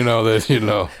line,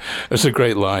 there's a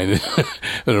great line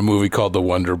in a movie called The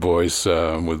Wonder Boys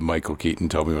with Michael Keaton,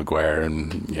 Tobey Maguire,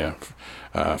 and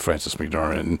Frances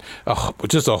McDormand, and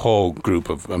just a whole group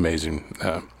of amazing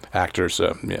actors.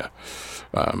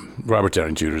 Robert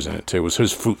Downey Jr.'s in it too. It was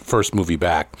his first movie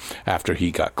back after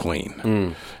he got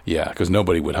clean. Yeah, because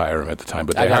nobody would hire him at the time.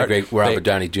 But I got a great Robert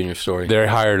Downey Jr. story. They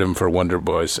hired him for Wonder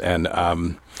Boys, and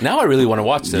now I really want to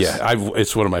watch this. Yeah,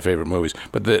 it's one of my favorite movies.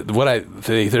 But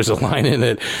there's a line in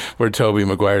it where Tobey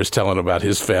Maguire's telling about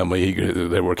his family.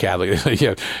 They were Catholic.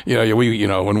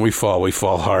 When we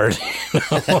fall hard.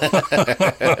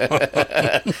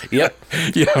 Yep.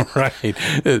 Yeah, right.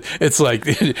 It's like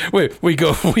we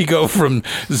go from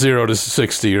 0 to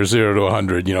 60 or 0 to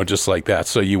 100. Just like that.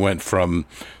 So you went from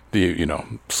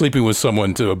sleeping with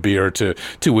someone to a beer to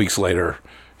 2 weeks later,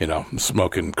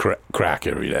 smoking crack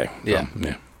every day. Yeah.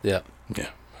 Yeah.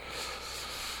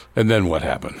 And then what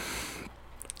happened?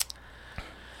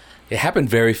 It happened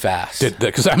very fast.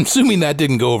 Because I'm assuming that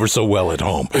didn't go over so well at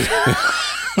home.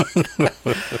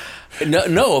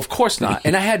 No, of course not.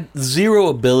 And I had zero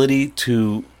ability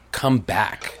to come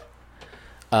back.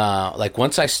 Like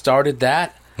once I started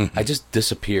that, I just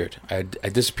disappeared. I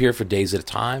disappeared for days at a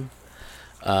time.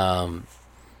 The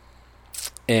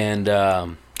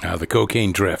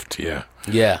cocaine drift, yeah.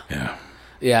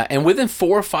 Yeah, and within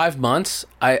 4 or 5 months,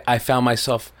 I found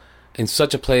myself in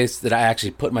such a place that I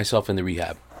actually put myself in the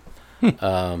rehab.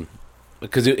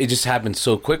 Because it just happened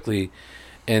so quickly,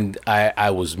 and I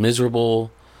was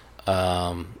miserable.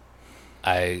 I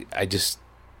just...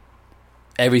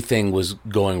 Everything was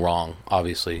going wrong,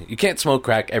 obviously. You can't smoke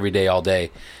crack every day, all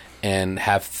day, and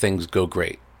have things go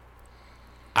great.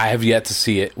 I have yet to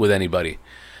see it with anybody.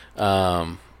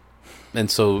 And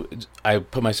so I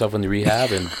put myself in the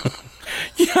rehab, and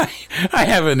yeah, I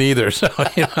haven't either. So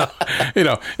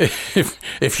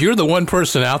if you're the one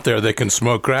person out there that can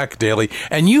smoke crack daily,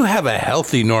 and you have a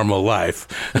healthy, normal life,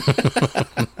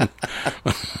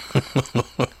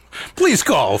 please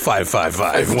call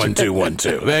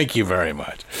 555-1212. Thank you very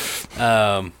much.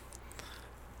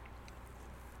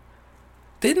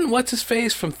 Didn't what's his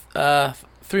face from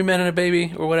 3 Men and a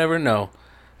Baby or whatever? No,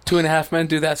 2.5 Men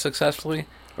do that successfully.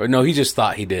 Or no, he just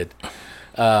thought he did.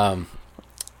 The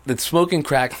smoking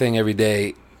crack thing every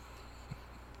day,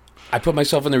 I put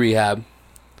myself in the rehab.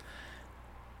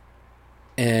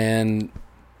 And...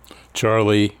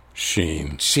 Charlie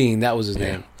Sheen. Sheen, that was his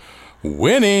name.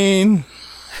 Winning!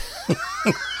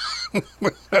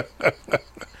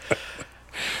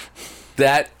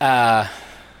 That, I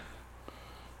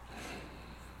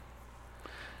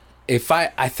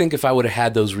think if I would have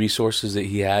had those resources that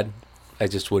he had, I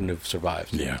just wouldn't have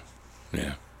survived. Yeah.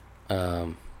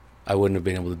 I wouldn't have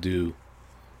been able to do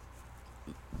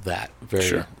that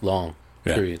very long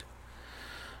period.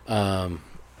 And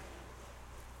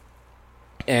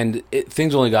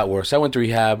things only got worse. I went to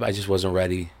rehab. I just wasn't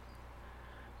ready.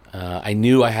 I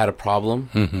knew I had a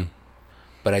problem,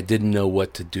 but I didn't know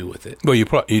what to do with it. Well, you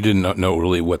didn't know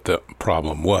really what the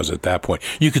problem was at that point.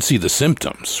 You could see the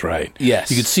symptoms, right? Yes.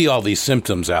 You could see all these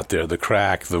symptoms out there, the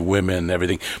crack, the women,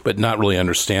 everything, but not really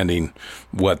understanding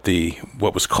what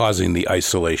was causing the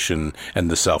isolation and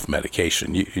the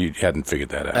self-medication. You hadn't figured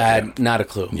that out. I had not a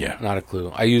clue. Yeah. Not a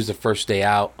clue. I used the first day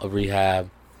out of rehab.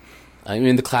 I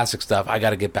mean, the classic stuff. I got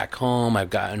to get back home.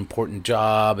 I've got an important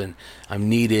job, and I'm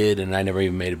needed, and I never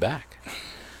even made it back.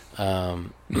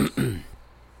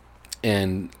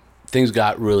 And things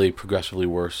got really progressively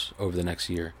worse over the next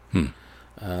year.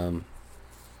 And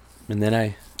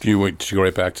then Did you go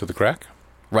right back to the crack?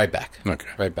 Right back. Okay.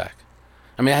 Right back.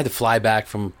 I mean, I had to fly back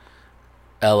from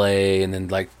L.A. and then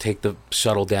like take the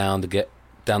shuttle down to get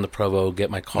down to Provo, get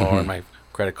my car and my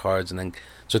credit cards, and then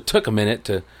so it took a minute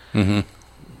to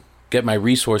get my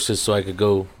resources so I could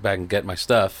go back and get my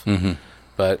stuff.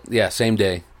 But yeah, same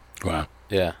day. Wow.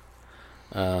 Yeah.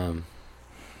 There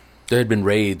had been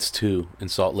raids too in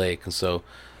Salt Lake, and so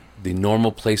the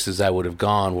normal places I would have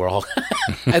gone were all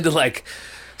I had to like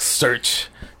search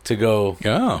to go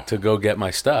get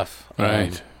my stuff.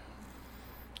 Right.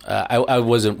 I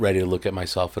wasn't ready to look at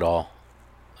myself at all.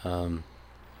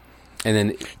 And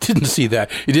then Didn't see that.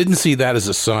 You didn't see that as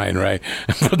a sign, right,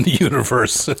 from the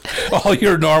universe. All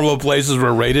your normal places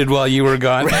were raided while you were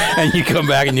gone, and you come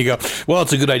back and you go, "Well,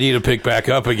 it's a good idea to pick back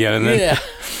up again." And then,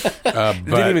 It but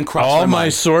didn't even cross all my my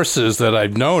mind. sources that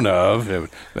I've known of,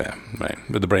 right,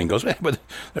 but the brain goes, but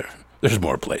there's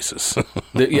more places.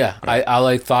 All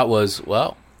I thought was,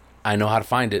 well, I know how to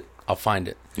find it. I'll find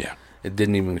it. Yeah. It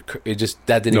didn't even. It just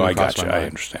that didn't No, even I cross got my you. mind. I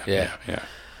understand.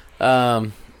 Yeah.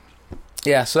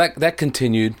 Yeah, so that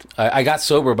continued. I got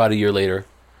sober about a year later,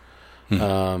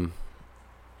 and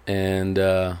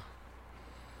I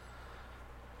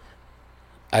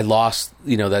lost,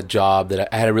 that job that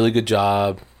I had a really good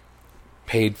job,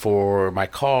 paid for my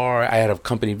car. I had a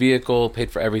company vehicle, paid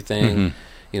for everything.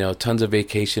 Tons of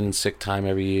vacation and sick time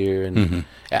every year, and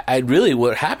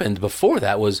what happened before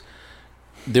that was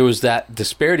there was that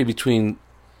disparity between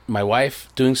my wife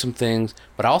doing some things,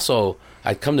 but also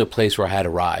I'd come to a place where I had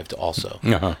arrived also.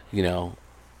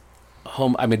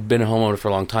 Home. I mean, been a homeowner for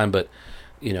a long time, but,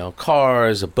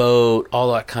 cars, a boat,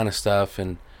 all that kind of stuff.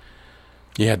 And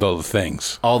You had all the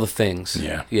things. all the things.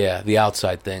 Yeah. Yeah, the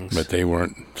outside things. But they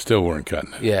still weren't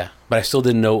cutting it. Yeah, but I still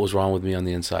didn't know what was wrong with me on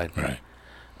the inside. Right.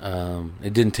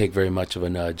 It didn't take very much of a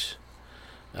nudge.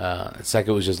 It's like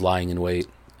it was just lying in wait.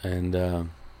 And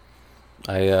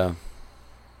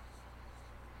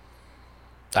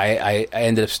I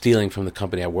ended up stealing from the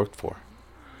company I worked for.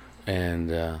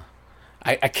 And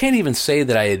I can't even say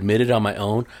that I admitted on my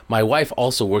own. My wife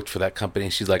also worked for that company,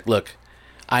 and she's like, look,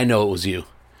 I know it was you.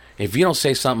 If you don't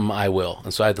say something, I will.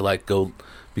 And so I had to go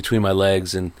between my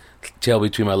legs and tail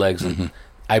between my legs, and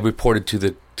I reported to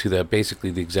the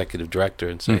basically the executive director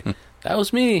and say, that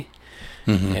was me.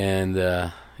 And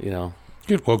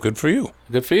Good. Well, good for you.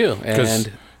 good for you.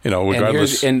 And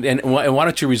regardless. and why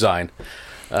don't you resign?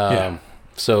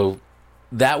 So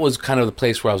that was kind of the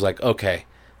place where I was like, okay,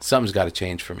 something's got to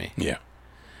change for me. Yeah.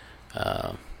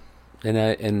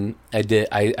 And I did.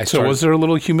 I So started, was there a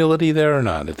little humility there or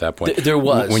not at that point? There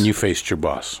was. When you faced your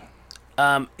boss.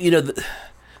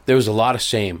 There was a lot of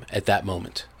shame at that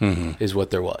moment. Is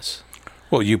what there was.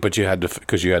 Well, but you had to,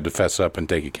 because you had to fess up and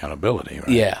take accountability, right?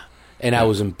 Yeah, and I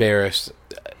was embarrassed,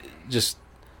 just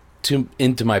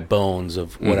into my bones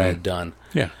of what I had done.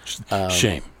 Yeah.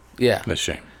 Shame. Yeah, That's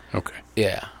shame. Okay.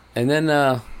 yeah, and then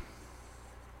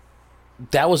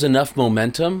that was enough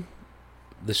momentum,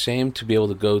 the shame, to be able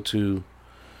to go to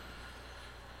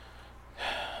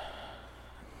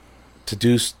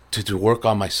work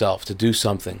on myself, to do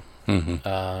something,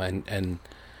 and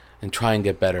try and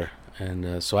get better.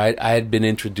 And so I had been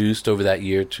introduced over that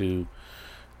year to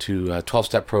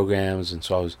 12-step programs, and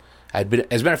so as a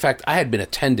matter of fact, I had been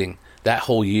attending that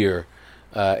whole year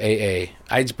AA.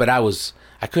 But I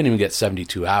couldn't even get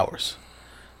 72 hours.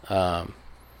 I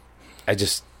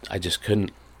just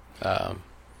couldn't. I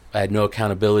had no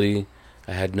accountability.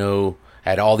 I had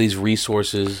all these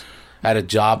resources. I had a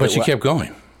job, But you kept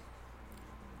going.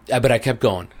 But I kept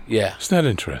going. Yeah. Isn't that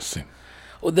interesting?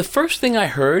 Well, the first thing I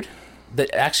heard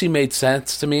that actually made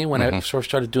sense to me when I first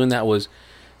started doing that was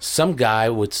some guy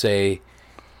would say,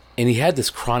 and he had this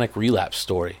chronic relapse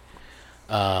story,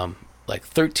 like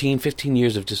 13, 15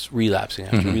 years of just relapsing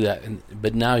after relapse.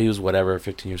 But now he was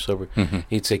 15 years sober.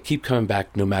 He'd say, keep coming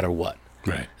back no matter what.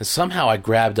 Right. And somehow I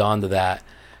grabbed onto that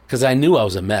because I knew I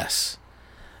was a mess.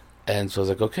 And so I was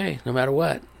like, okay, no matter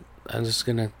what, I'm just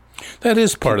going to. That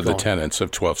is part of the going. tenets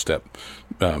of 12-step,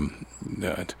 of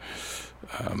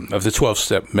the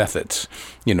 12-step methods.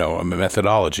 A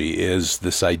methodology is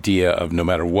this idea of no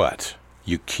matter what,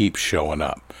 you keep showing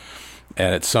up.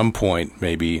 And at some point,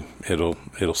 maybe it'll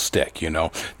stick, It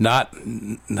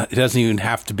doesn't even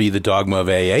have to be the dogma of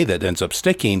AA that ends up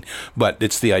sticking, but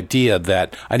it's the idea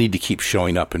that I need to keep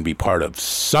showing up and be part of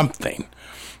something,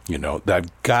 that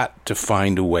I've got to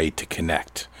find a way to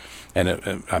connect. And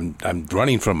I'm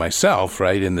running from myself,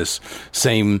 right? In this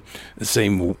same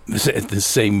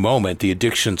moment, the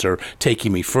addictions are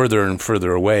taking me further and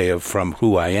further away from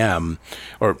who I am,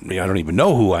 or I don't even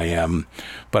know who I am.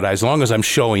 But as long as I'm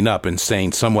showing up and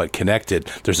staying somewhat connected,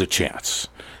 there's a chance.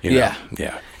 Yeah.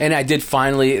 And I did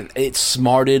finally. It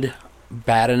smarted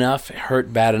bad enough, it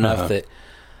hurt bad enough that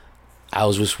I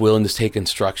was just willing to take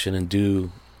instruction and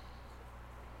do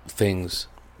things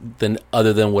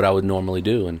other than what I would normally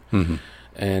do.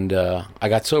 And I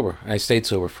got sober. I stayed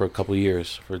sober for a couple of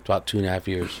years, for about 2.5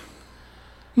 years.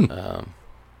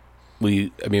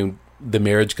 The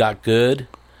marriage got good.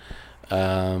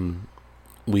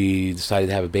 We decided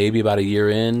to have a baby about a year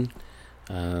in.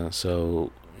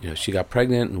 So, she got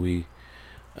pregnant, and we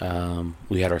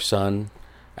had our son,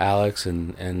 Alex,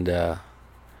 and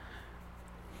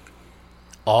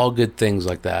all good things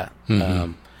like that.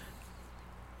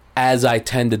 As I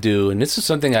tend to do, and this is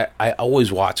something I always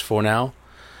watch for now.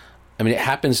 I mean, it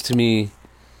happens to me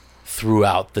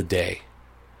throughout the day.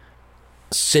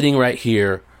 Sitting right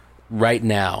here, right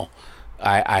now,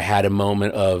 I had a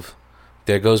moment of,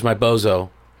 there goes my bozo.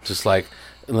 Just like,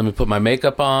 let me put my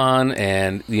makeup on,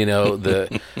 and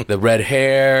the red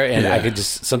hair, and I could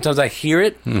just, sometimes I hear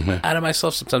it out of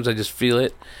myself, sometimes I just feel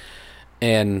it,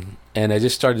 and I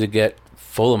just started to get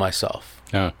full of myself.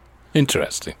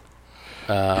 Interesting.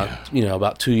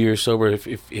 About 2 years sober.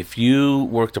 If you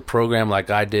worked a program like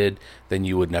I did, then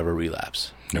you would never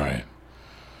relapse. Right.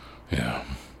 Yeah.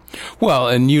 Well,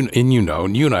 and you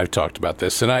and I have talked about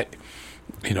this, and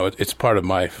it's part of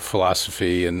my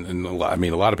philosophy, and a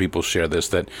lot of people share this,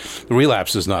 that the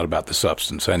relapse is not about the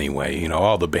substance anyway.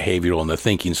 All the behavioral and the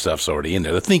thinking stuff's already in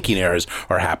there. The thinking errors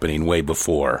are happening way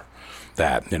before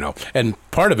that,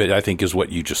 and part of it, I think, is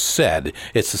what you just said.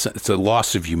 It's a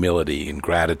loss of humility and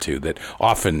gratitude that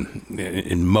often,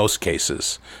 in most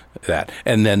cases, that,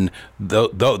 and then the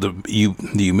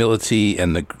humility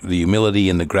and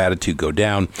the gratitude go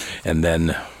down, and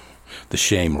then the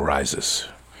shame rises.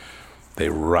 They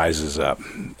rises up,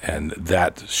 and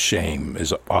that shame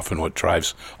is often what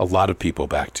drives a lot of people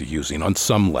back to using on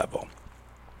some level.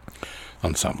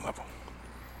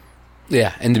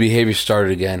 Yeah, and the behavior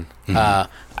started again.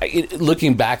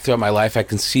 Looking back throughout my life, I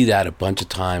can see that a bunch of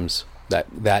times. That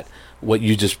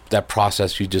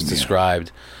process you just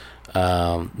described.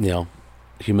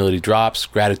 Humility drops,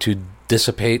 gratitude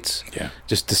dissipates,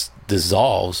 just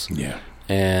dissolves. Yeah,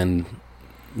 and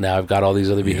now I've got all these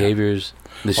other behaviors.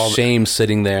 The shame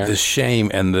sitting there. The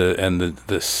shame and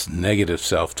this negative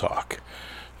self-talk.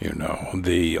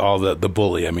 The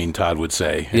bully. I mean, Todd would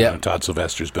say. Todd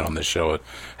Sylvester's been on this show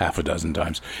half a dozen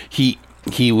times. He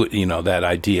would, that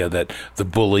idea that the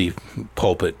bully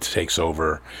pulpit takes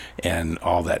over and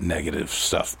all that negative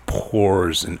stuff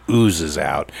pours and oozes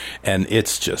out, and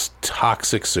it's just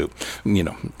toxic soup.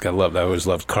 I always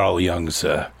loved Carl Jung's.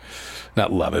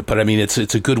 Not love it, but I mean, it's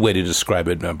a good way to describe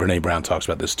it. Brene Brown talks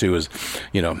about this too. Is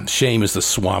shame is the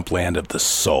swampland of the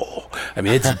soul. I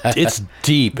mean, it's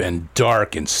deep and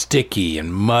dark and sticky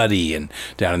and muddy and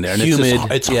down in there, and humid.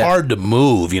 It's hard to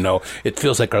move. It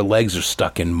feels like our legs are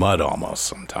stuck in mud almost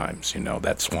sometimes.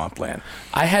 That swampland.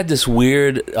 I had this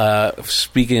weird.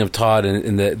 Speaking of Todd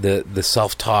and the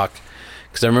self talk,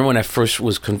 because I remember when I first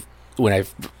first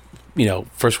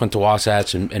went to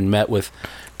Wasatch and met with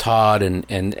Todd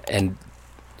and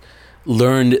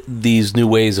learned these new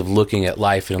ways of looking at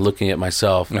life and looking at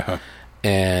myself.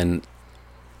 And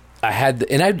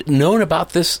I'd known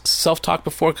about this self-talk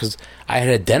before because I had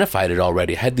identified it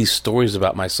already. I had these stories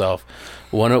about myself.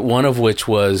 One of which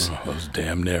was those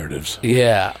damn narratives.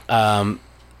 Yeah,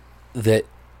 that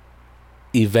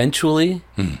eventually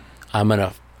I'm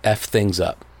gonna F things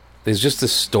up. There's just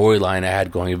this storyline I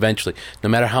had going. Eventually, no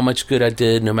matter how much good I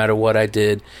did, no matter what I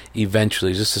did,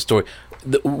 eventually, it's just a story.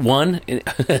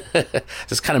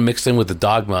 Just kind of mixed in with the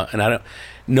dogma, and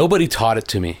nobody taught it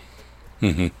to me.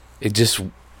 It just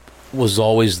was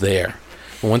always there.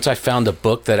 Once I found a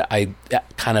book that I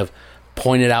kind of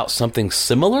pointed out something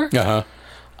similar,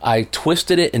 I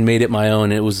twisted it and made it my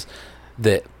own. It was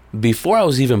that before I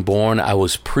was even born, I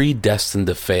was predestined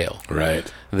to fail.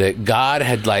 Right. That God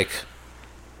had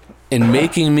in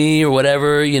making me or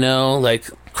whatever,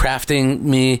 crafting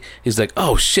me, he's like,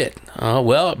 oh shit,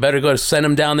 well, I better go send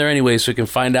him down there anyway so he can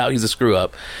find out he's a screw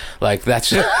up.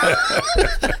 That's and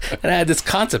I had this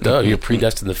concept, you're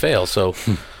predestined to fail. So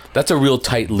that's a real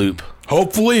tight loop.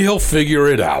 Hopefully he'll figure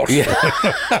it out. Yeah.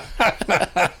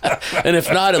 And if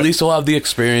not, at least he'll have the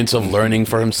experience of learning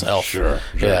for himself. Sure.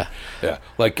 Yeah.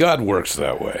 Like God works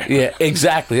that way. Yeah,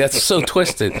 exactly. That's so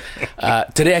twisted.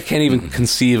 Today I can't even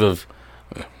conceive of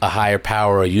a higher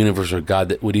power, a universe, or God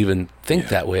that would even think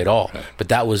that way at all. But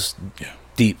that was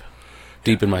deep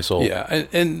in my soul. Yeah,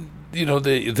 and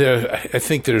I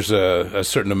think there's a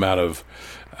certain amount of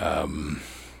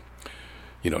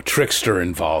trickster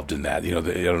involved in that. I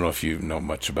don't know if you know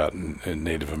much about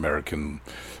Native American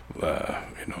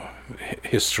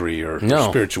history or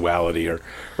spirituality or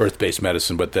earth-based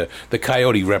medicine, but the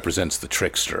coyote represents the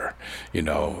trickster,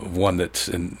 one that's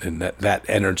in that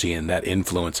energy and that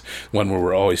influence, one where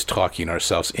we're always talking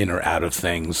ourselves in or out of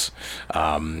things,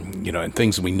 and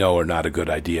things we know are not a good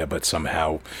idea, but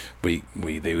somehow we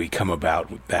come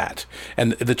about with that.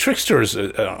 And the trickster is,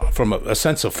 from a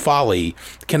sense of folly,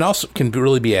 can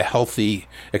really be a healthy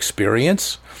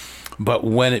experience. But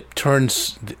when it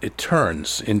turns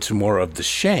into more of the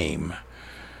shame,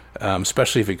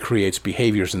 especially if it creates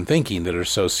behaviors and thinking that are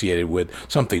associated with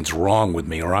something's wrong with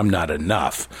me or I'm not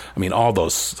enough. I mean, all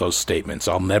those statements,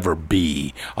 I'll never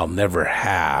be, I'll never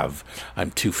have, I'm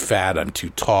too fat, I'm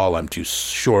too tall, I'm too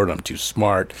short, I'm too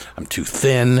smart, I'm too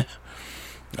thin,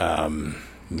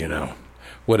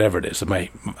 whatever it is.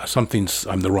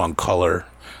 I'm the wrong color,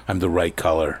 I'm the right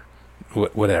color.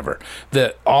 Whatever,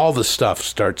 all the stuff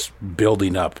starts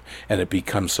building up, and it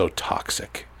becomes so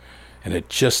toxic, and it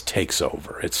just takes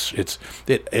over.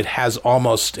 It has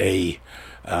almost a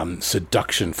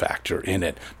seduction factor in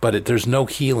it, but there's no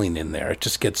healing in there. It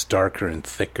just gets darker and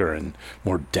thicker and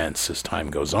more dense as time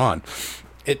goes on.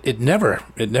 It never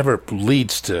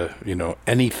leads to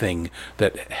anything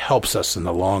that helps us in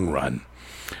the long run.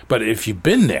 But if you've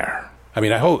been there. I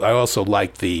mean, I also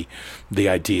like the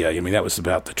idea. I mean, that was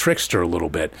about the trickster a little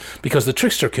bit, because the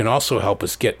trickster can also help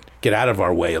us get out of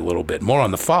our way a little bit. More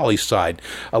on the folly side,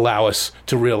 allow us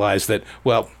to realize that,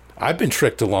 well, I've been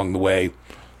tricked along the way.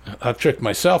 I've tricked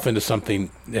myself into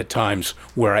something at times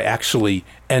where I actually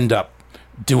end up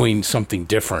doing something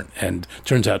different and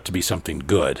turns out to be something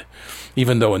good,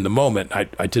 even though in the moment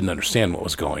I didn't understand what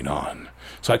was going on.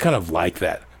 So I kind of like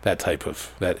that type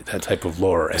of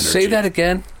lore energy. Say that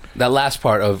again. That last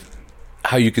part of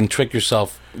how you can trick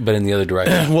yourself, but in the other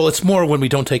direction. Well, it's more when we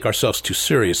don't take ourselves too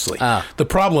seriously. The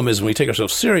problem is when we take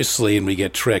ourselves seriously and we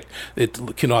get tricked,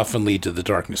 it can often lead to the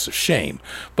darkness of shame.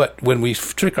 But when we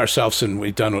trick ourselves and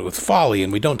we've done it with folly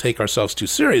and we don't take ourselves too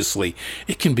seriously,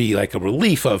 it can be like a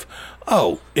relief of,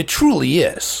 oh, it truly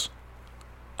is.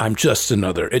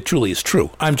 It truly is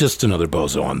true. I'm just another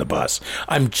bozo on the bus.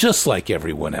 I'm just like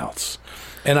everyone else.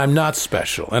 And I'm not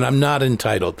special, and I'm not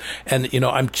entitled, and,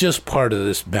 I'm just part of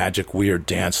this magic, weird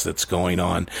dance that's going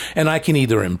on, and I can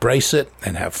either embrace it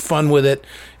and have fun with it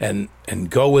and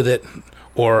go with it,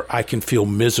 or I can feel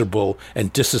miserable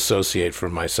and disassociate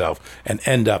from myself and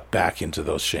end up back into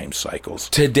those shame cycles.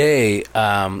 Today,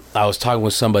 I was talking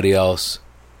with somebody else,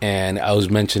 and I was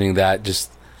mentioning that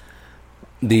just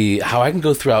how I can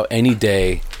go throughout any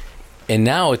day, and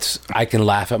now I can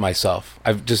laugh at myself.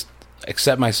 I've just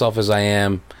accept myself as I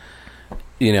am.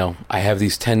 I have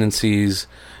these tendencies.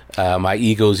 My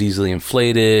ego's easily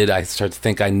inflated. I start to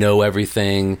think I know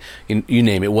everything. You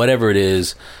name it, whatever it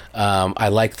is. I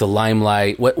like the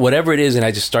limelight, whatever it is, and I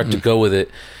just start to go with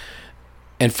it.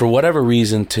 And for whatever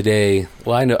reason today,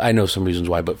 well, I know some reasons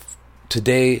why, but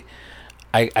today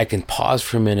I can pause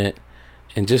for a minute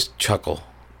and just chuckle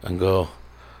and go,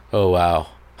 oh, wow.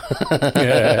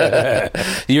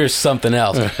 You're something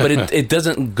else, but it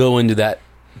doesn't go into that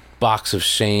box of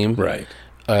shame, right?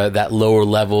 That lower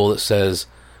level that says,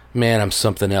 man, I'm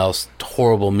something else,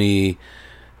 horrible me,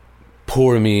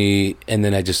 poor me, and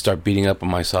then I just start beating up on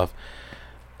myself.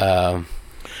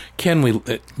 Can we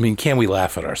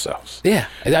laugh at ourselves? Yeah,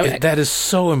 that is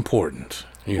so important.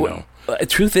 The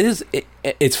truth is,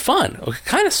 it's fun,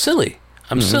 kind of silly.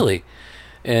 I'm silly,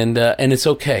 and it's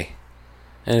okay.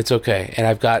 And it's okay. And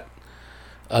I've got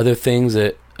other things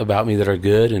about me that are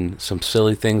good, and some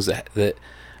silly things that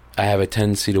I have a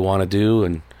tendency to want to do,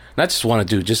 and not just want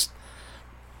to do, just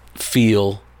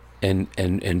feel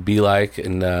and be like.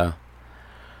 And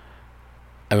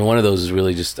one of those is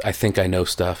really just, I think I know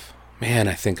stuff. Man,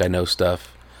 I think I know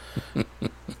stuff.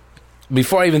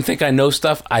 Before I even think I know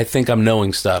stuff, I think I'm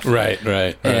knowing stuff. Right.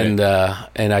 And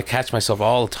I catch myself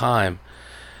all the time.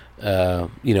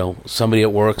 Somebody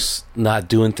at work's not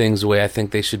doing things the way I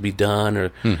think they should be done,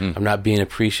 or I'm not being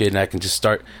appreciated, and I can just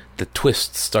the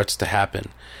twist starts to happen,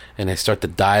 and I start to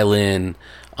dial in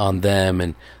on them,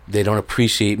 and they don't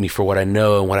appreciate me for what I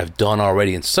know and what I've done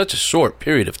already in such a short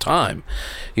period of time.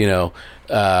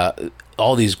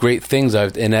 All these great things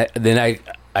then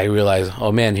I realize,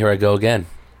 oh man, here I go again,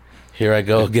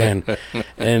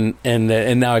 and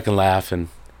now I can laugh and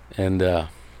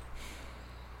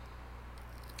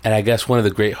I guess one of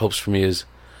the great hopes for me is,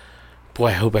 boy,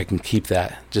 I hope I can keep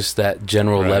just that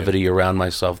general levity around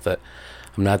myself, that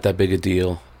I'm not that big a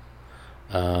deal.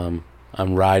 I'm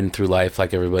riding through life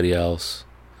like everybody else,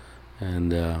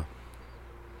 and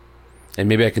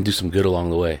maybe I can do some good along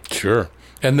the way. Sure,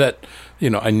 and that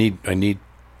I need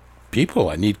people.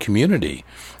 I need community.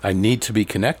 I need to be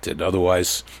connected.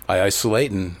 Otherwise, I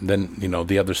isolate, and then,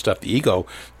 the other stuff, the ego,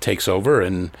 takes over,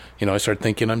 and, I start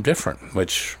thinking I'm different,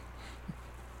 which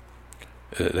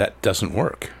that doesn't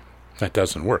work. That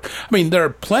doesn't work. I mean, there are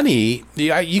plenty.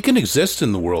 You can exist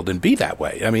in the world and be that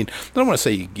way. I mean, I don't want to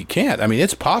say you can't. I mean,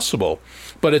 it's possible,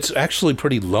 but it's actually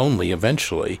pretty lonely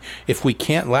eventually if we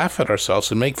can't laugh at ourselves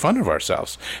and make fun of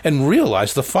ourselves and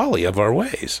realize the folly of our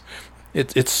ways.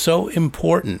 It's so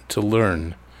important to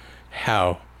learn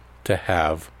how to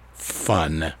have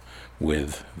fun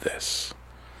with this.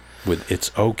 It's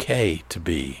okay to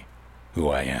be who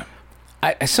I am.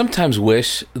 I sometimes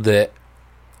wish that.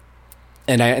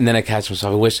 And then I catch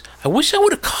myself. I wish I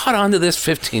would have caught on to this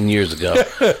 15 years ago.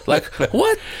 Like,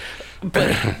 what?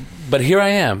 But here I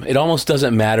am. It almost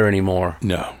doesn't matter anymore.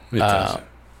 No, it doesn't.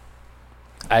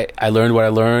 I learned what I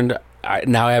learned.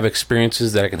 Now I have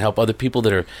experiences that I can help other people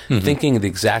that are thinking the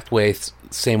exact way,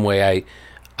 same way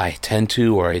I tend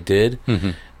to, or I did. Mm-hmm.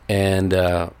 And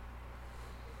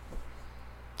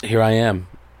here I am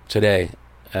today.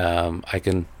 I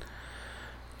can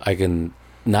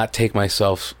not take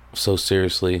myself so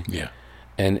seriously,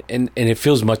 and it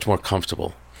feels much more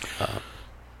comfortable.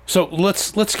 So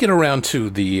let's get around to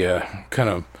the kind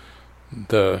of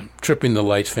the tripping the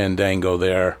lights fandango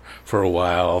there for a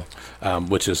while,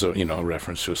 which is a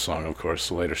reference to a song, of course,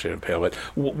 "The Later Shade of Pale." But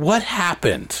what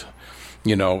happened?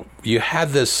 You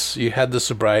had this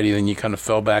sobriety, then you kind of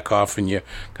fell back off, and you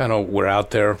kind of were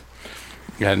out there,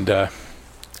 and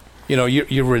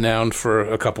you're renowned for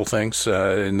a couple things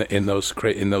in those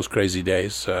crazy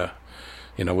days.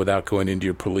 Without going into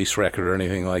your police record or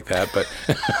anything like that, but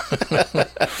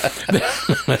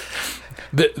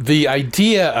the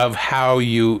idea of how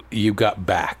you got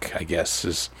back, I guess,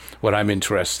 is what I'm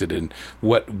interested in.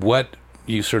 What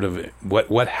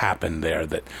happened there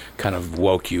that kind of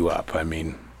woke you up? I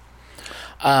mean,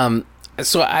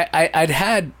 so I'd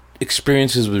had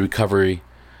experiences with recovery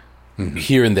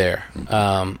here and there.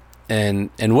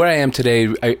 And where I am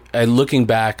today, I looking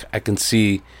back, I can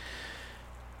see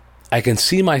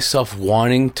myself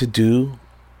wanting to do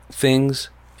things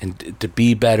and to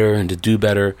be better and to do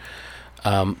better,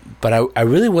 but I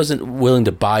really wasn't willing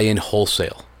to buy in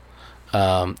wholesale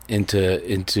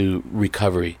into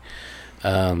recovery.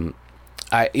 I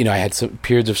had some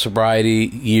periods of sobriety,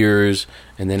 years,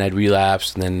 and then I'd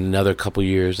relapse, and then another couple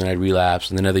years, and I'd relapse,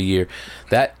 and then another year.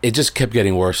 That it just kept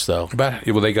getting worse, though.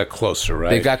 They got closer, right?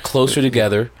 They got closer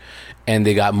together, and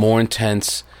they got more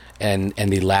intense, and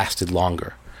they lasted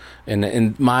longer.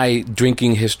 And my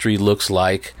drinking history looks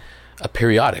like a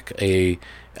periodic, a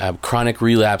chronic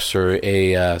relapser,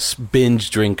 a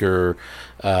binge drinker,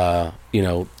 that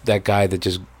guy that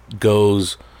just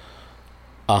goes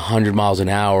 100 miles an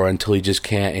hour until he just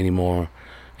can't anymore,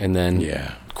 and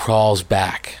then crawls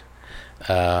back.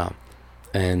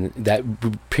 And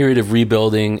that period of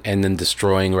rebuilding and then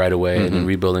destroying right away and then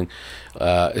rebuilding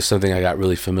is something I got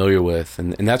really familiar with.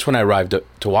 And that's when I arrived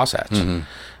to Wasatch.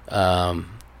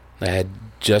 I had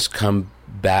just come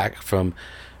back from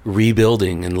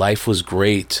rebuilding, and life was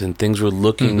great, and things were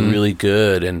looking really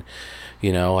good. And,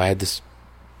 I had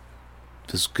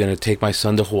was going to take my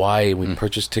son to Hawaii. We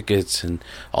purchased tickets, and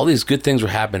all these good things were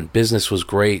happening. Business was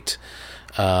great.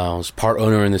 I was part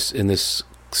owner in this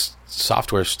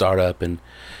software startup, and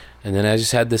then I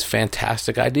just had this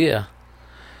fantastic idea.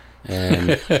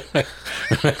 And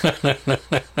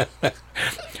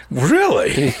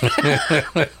really,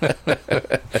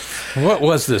 what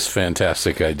was this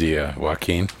fantastic idea,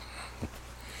 Joaquin?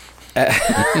 I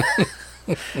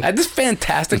had this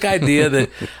fantastic idea that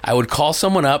I would call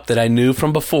someone up that I knew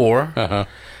from before,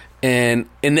 and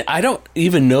I don't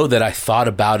even know that I thought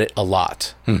about it a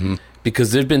lot,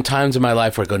 because there's been times in my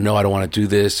life where I go, no, I don't want to do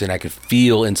this, and I could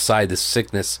feel inside the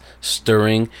sickness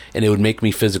stirring, and it would make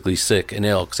me physically sick and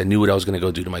ill because I knew what I was going to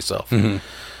go do to myself.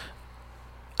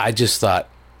 I just thought,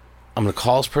 I'm going to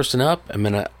call this person up, I'm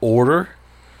going to order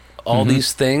all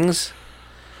these things,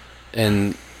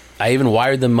 and I even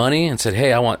wired them money and said,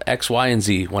 hey, I want X, Y, and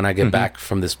Z when I get back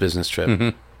from this business trip.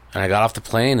 And I got off the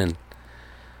plane, and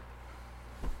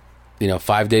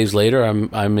 5 days later,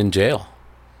 I'm in jail.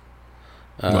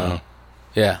 Wow.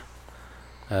 Yeah.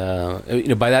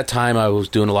 By that time, I was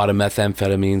doing a lot of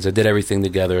methamphetamines. I did everything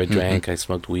together. I drank, I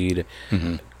smoked weed,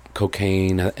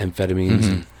 cocaine,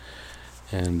 amphetamines,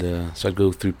 and so I'd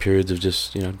go through periods of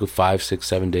just I'd go 5, 6,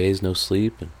 7 days, no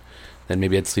sleep, and then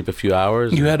maybe I'd sleep a few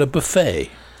hours. You had a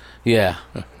buffet. Yeah.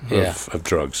 Of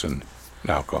drugs and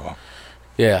alcohol.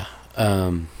 Yeah.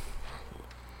 And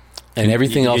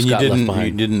everything else got left behind.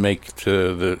 You didn't make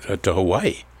to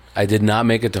Hawaii. I did not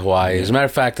make it to Hawaii. As a matter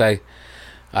of fact, I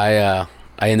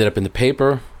ended up in the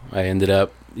paper. I ended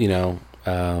up,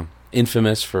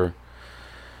 infamous for.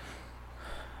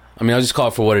 I mean, I'll just call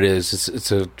it for what it is.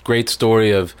 It's a great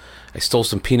story of I stole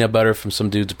some peanut butter from some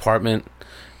dude's apartment,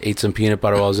 ate some peanut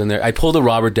butter while I was in there. I pulled a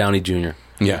Robert Downey Jr.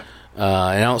 Yeah. And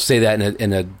I don't say that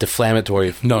in a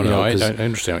deflammatory. No, I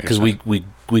understand. Because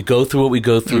we go through what we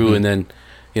go through, and then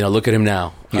look at him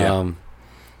now. Yeah.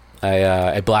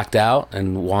 I blacked out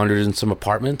and wandered in some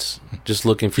apartments just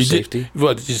looking for safety.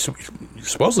 Well,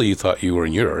 supposedly you thought you were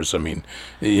in yours. I mean,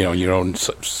 your own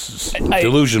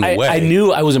delusional way. I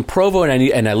knew I was in Provo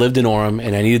and I lived in Orem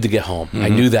and I needed to get home. I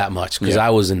knew that much because I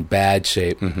was in bad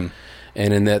shape. And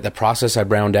in the process, I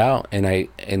browned out and I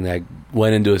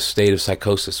went into a state of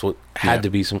psychosis. What had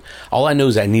to be all I know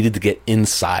is I needed to get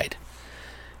inside,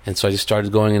 and so I just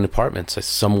started going in apartments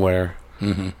somewhere.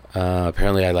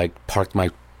 Apparently, I parked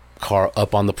my car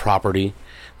up on the property,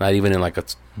 not even in a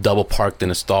double parked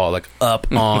in a stall,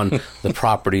 up on the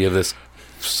property of this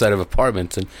set of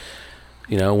apartments, and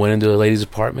went into a lady's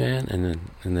apartment, and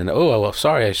then well,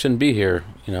 sorry, I shouldn't be here.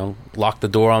 Locked the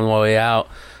door on my way out.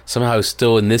 Somehow I was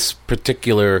still in this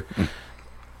particular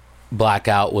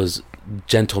blackout was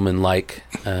gentleman-like,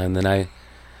 and then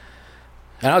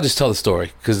I'll just tell the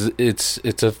story because it's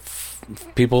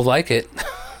people like it.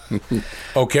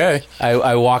 Okay.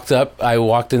 I walked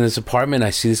in this apartment, I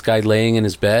see this guy laying in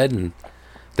his bed, and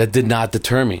that did not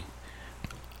deter me.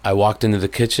 I walked into the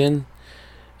kitchen,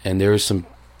 and there was some,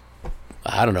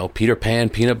 I don't know, Peter Pan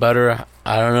peanut butter,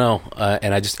 I don't know,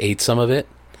 and I just ate some of it.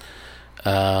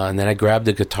 And then I grabbed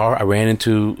the guitar, I ran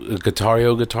into a guitar,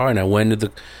 and I went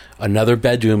into another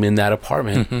bedroom in that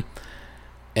apartment.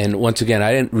 And once again,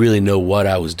 I didn't really know what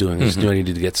I was doing. I just knew I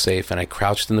needed to get safe, and I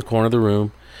crouched in the corner of the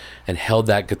room and held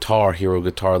that hero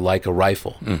guitar, like a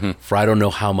rifle for I don't know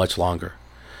how much longer,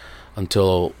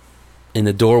 until in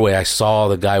the doorway I saw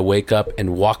the guy wake up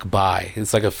and walk by.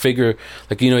 It's like a figure,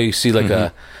 you see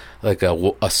a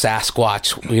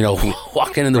Sasquatch,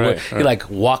 walking in the way. He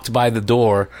walked by the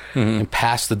door and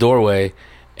passed the doorway,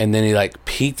 and then he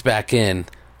peeked back in,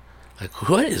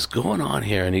 what is going on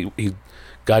here? And he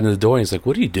got into the door and he's like,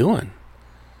 what are you doing?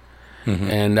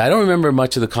 And I don't remember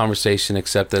much of the conversation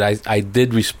except that I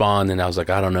did respond, and I was like,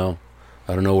 I don't know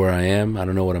where I am. I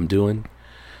don't know what I'm doing.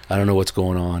 I don't know what's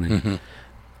going on.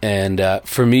 And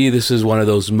for me, this is one of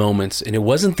those moments, and it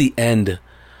wasn't the end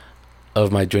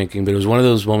of my drinking, but it was one of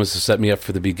those moments to set me up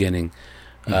for the beginning.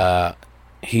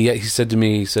 He said to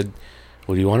me,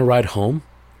 well, do you want to ride home?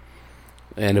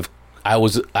 And if I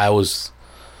was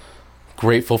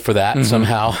grateful for that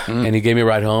somehow, and he gave me a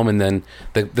ride home, and then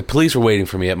the police were waiting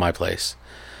for me at my place.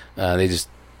 They just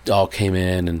all came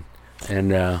in,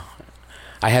 and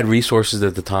I had resources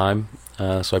at the time,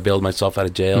 so I bailed myself out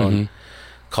of jail and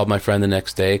called my friend the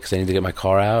next day because I needed to get my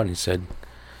car out, and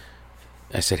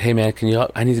I said, hey man, can you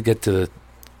help? I need to get to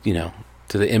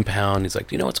the impound. He's like,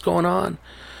 do you know what's going on?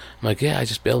 I'm like, yeah, I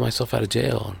just bailed myself out of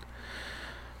jail. And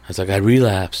I was like, I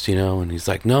relapsed, and he's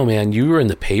like, no man, you were in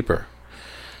the paper.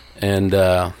 And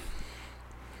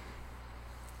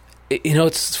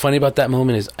what's funny about that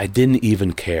moment is I didn't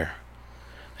even care.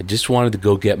 I just wanted to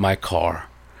go get my car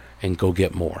and go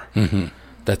get more.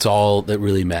 That's all that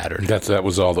really mattered. That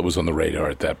was all that was on the radar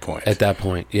at that point. At that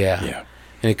point, yeah.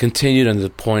 And it continued until the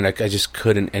point I just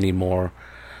couldn't anymore.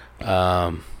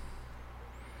 I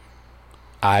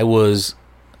was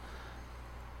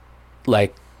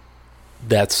like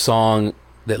that song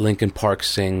that Linkin Park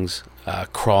sings,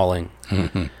 crawling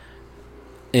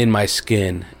in my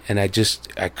skin, and I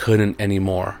couldn't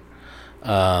anymore.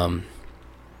 And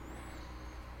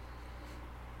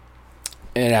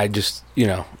I just,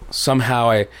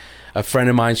 somehow a friend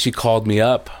of mine, she called me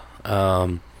up.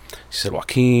 She said,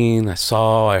 Joaquin,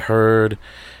 I heard,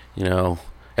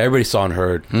 everybody saw and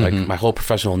heard. Like my whole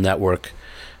professional network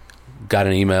got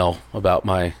an email about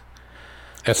my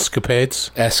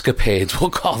escapades, we'll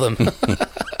call them.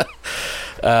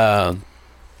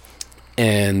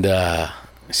 And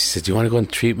she said, do you want to go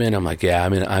into treatment? I'm like, yeah,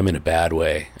 I'm in a bad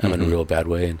way. I'm in a real bad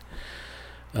way.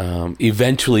 And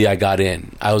eventually I got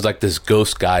in. I was like this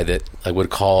ghost guy that I would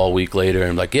call a week later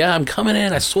and I'm like, yeah, I'm coming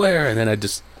in, I swear. And then I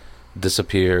just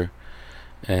disappear.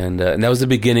 And that was the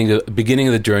beginning of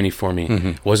the journey for me.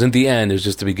 It wasn't the end. It was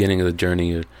just the beginning of the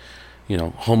journey.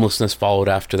 Homelessness followed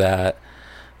after that.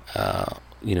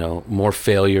 More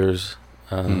failures.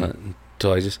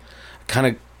 Until I just kind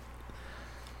of,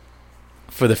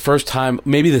 for the first time,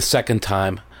 maybe the second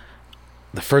time,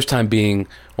 the first time being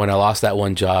when I lost that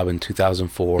one job in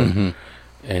 2004,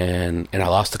 and I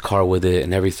lost the car with it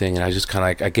and everything, and I just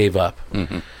kind of I gave up,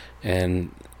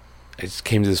 and I just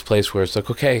came to this place where it's like,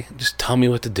 okay, just tell me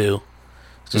what to do,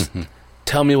 just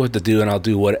tell me what to do, and I'll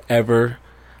do whatever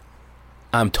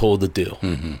I'm told to do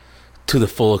to the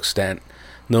full extent.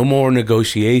 No more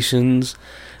negotiations,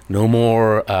 no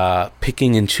more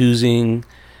picking and choosing,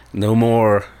 no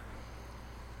more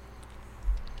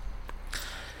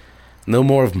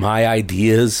of my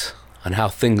ideas on how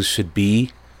things should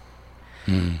be.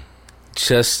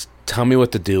 Just tell me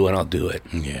what to do and I'll do it.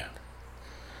 Yeah.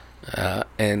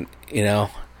 And,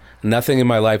 nothing in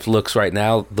my life looks right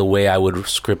now the way I would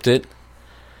script it.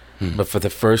 But for the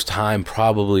first time,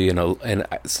 probably,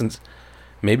 since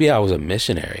maybe I was a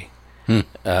missionary,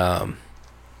 I'm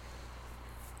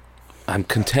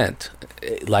content.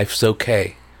 Life's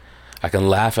okay. I can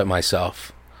laugh at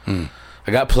myself.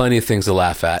 I got plenty of things to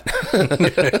laugh at.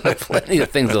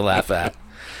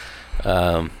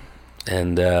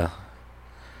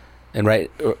 And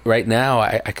right now,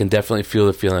 I can definitely feel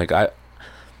the feeling like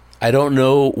I don't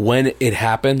know when it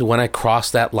happened, when I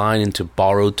crossed that line into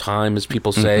borrowed time, as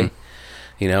people say,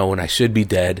 when I should be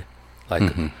dead.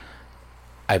 Like,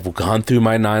 I've gone through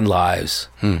my 9 lives,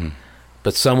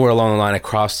 but somewhere along the line I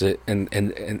crossed it,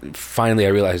 and finally I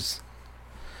realized,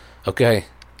 okay,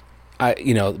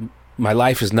 my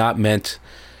life is not meant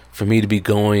for me to be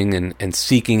going and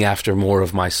seeking after more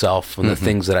of myself and the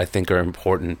things that I think are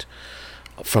important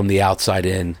from the outside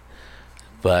in.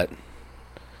 But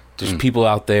there's people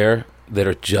out there that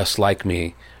are just like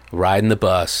me, riding the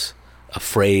bus,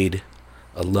 afraid,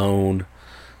 alone,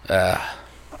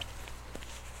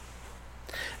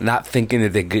 not thinking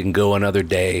that they can go another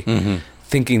day,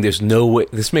 thinking there's no way,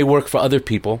 this may work for other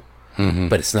people,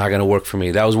 but it's not going to work for me.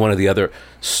 That was one of the other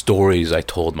stories I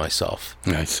told myself.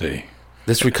 I see.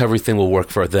 This recovery thing will work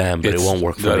for them, but it won't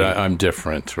work for me. I'm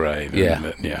different, right?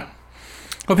 Yeah. Yeah.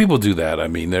 Well, people do that. I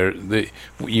mean,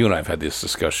 you and I have had this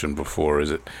discussion before.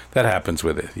 Is it that happens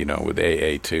with it? With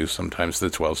AA too. Sometimes the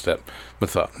 12-step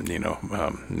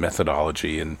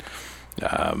methodology, and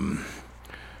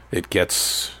it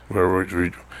gets where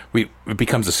it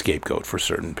becomes a scapegoat for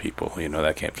certain people.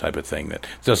 That type of thing that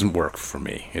doesn't work for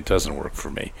me. It doesn't work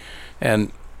for me,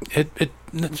 and it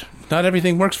not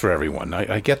everything works for everyone.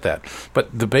 I get that, but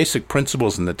the basic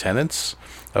principles and the tenets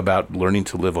about learning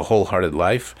to live a wholehearted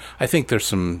life, I think there's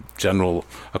some general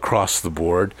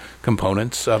across-the-board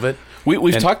components of it.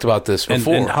 We've talked about this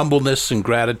before. And humbleness and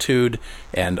gratitude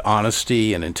and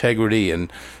honesty and integrity and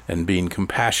being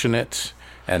compassionate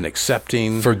and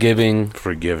accepting. Forgiving.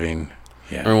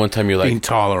 Yeah. Remember one time you're like... being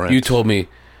tolerant. You told me,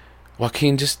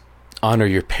 Joaquin, just honor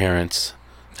your parents.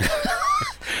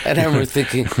 And I remember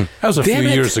thinking... that was a few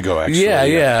years ago, actually.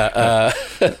 Yeah.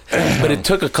 But it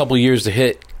took a couple years to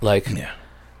hit, like...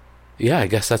 Yeah, I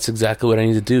guess that's exactly what I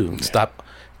need to do. Stop,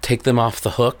 take them off the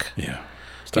hook. Yeah.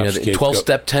 The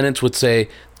 12-step tenets would say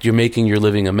you're making your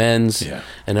living amends. Yeah.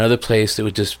 Another place it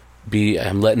would just be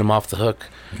I'm letting them off the hook.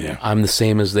 Yeah. I'm the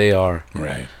same as they are.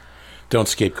 Right. Don't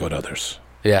scapegoat others.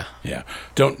 Yeah. Yeah.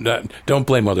 Don't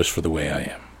blame others for the way I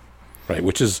am. Right.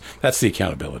 That's the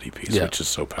accountability piece, which is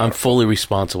so powerful. I'm fully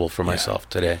responsible for myself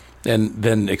today. And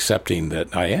then accepting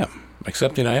that I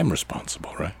am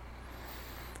responsible, right?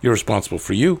 You're responsible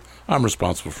for you. I'm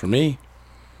responsible for me.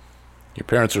 Your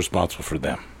parents are responsible for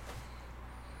them.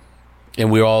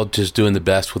 And we're all just doing the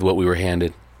best with what we were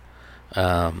handed.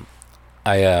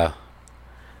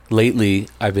 Lately,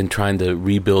 I've been trying to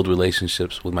rebuild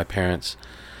relationships with my parents.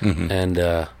 And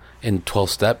in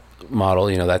 12-step model,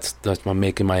 that's my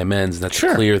making my amends. And that's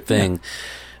a clear thing.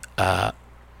 Yeah.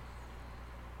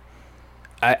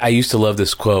 I used to love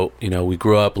this quote. We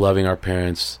grew up loving our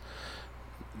parents.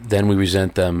 Then we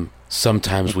resent them.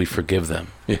 Sometimes we forgive them.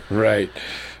 Yeah, right.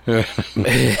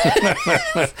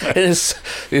 It's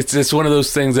one of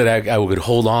those things that I would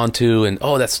hold on to, and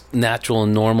that's natural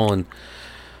and normal. And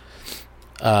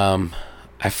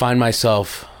I find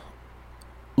myself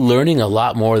learning a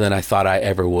lot more than I thought I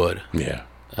ever would. Yeah.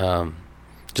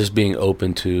 Just being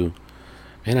open to,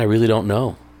 man, I really don't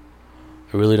know.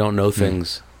 I really don't know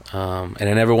things. And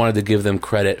I never wanted to give them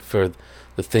credit for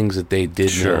the things that they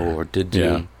did know or did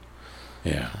do.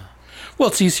 Yeah. Well,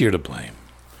 it's easier to blame.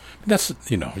 That's,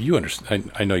 you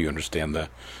understand. I know you understand the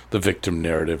victim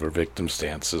narrative or victim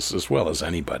stances as well as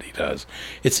anybody does.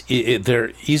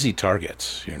 They're easy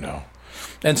targets,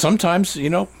 And sometimes,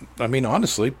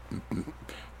 honestly,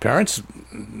 parents,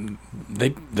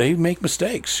 they make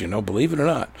mistakes, believe it or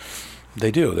not.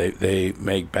 They do. They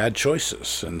make bad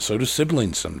choices, and so do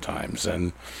siblings sometimes,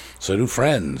 and so do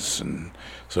friends, and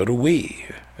so do we.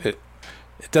 It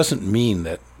doesn't mean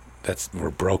that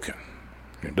we're broken.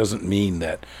 It doesn't mean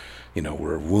that,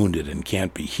 we're wounded and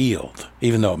can't be healed,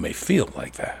 even though it may feel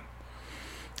like that.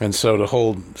 And so to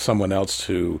hold someone else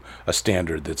to a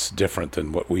standard that's different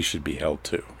than what we should be held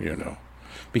to,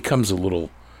 becomes a little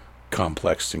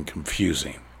complex and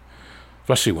confusing.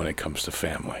 especially when it comes to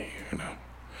family,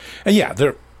 And yeah,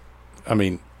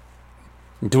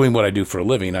 doing what I do for a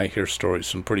living, I hear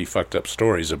some pretty fucked up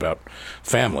stories about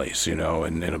families,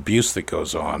 and abuse that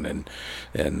goes on,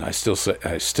 and I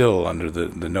still under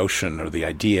the notion or the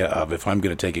idea of, if I'm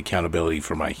going to take accountability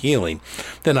for my healing,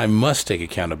 then I must take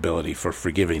accountability for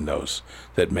forgiving those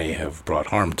that may have brought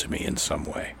harm to me in some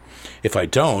way. If I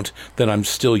don't, then I'm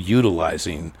still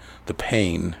utilizing the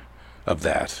pain of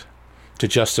that to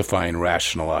justify and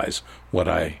rationalize what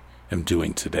I am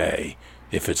doing today,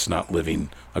 if it's not living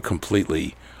a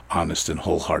completely honest and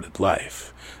wholehearted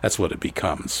life. That's what it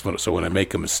becomes. So when I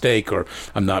make a mistake, or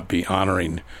I'm not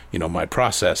honoring, my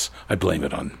process, I blame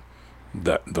it on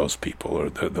those people, or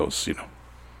those,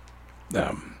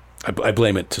 I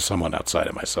blame it to someone outside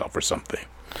of myself or something.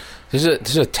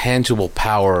 There's a tangible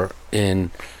power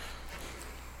in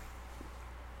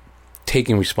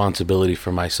taking responsibility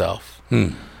for myself,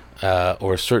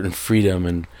 or a certain freedom,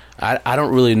 and I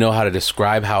don't really know how to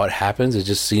describe how it happens. It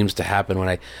just seems to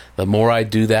happen the more I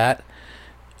do that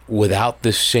without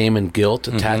this shame and guilt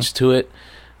attached to it,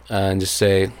 and just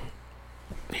say,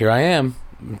 here I am,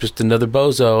 I'm just another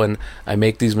bozo, and I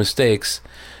make these mistakes.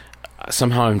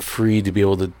 Somehow I'm free to be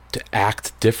able to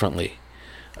act differently.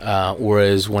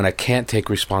 Whereas when I can't take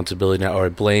responsibility now, or I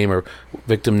blame, or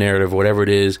victim narrative, or whatever it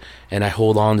is, and I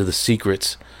hold on to the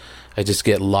secrets, I just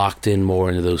get locked in more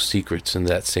into those secrets and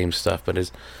that same stuff. But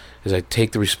as I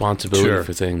take the responsibility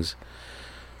for things.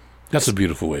 That's a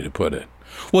beautiful way to put it.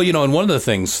 Well, and one of the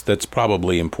things that's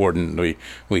probably important,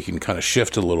 we can kind of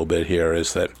shift a little bit here,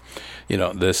 is that,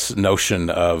 this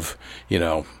notion of,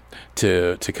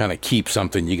 to kind of keep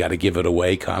something, you got to give it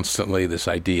away constantly, this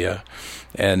idea.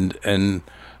 And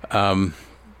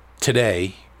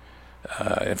today,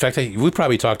 in fact, we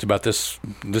probably talked about this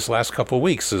last couple of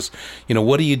weeks, is,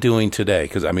 what are you doing today?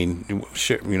 Because,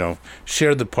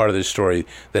 share the part of the story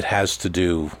that has to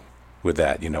do with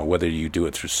that, whether you do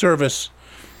it through service,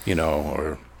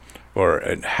 or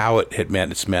how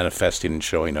it's manifesting and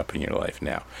showing up in your life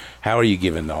now. How are you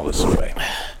giving all this away?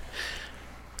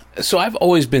 So I've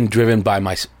always been driven by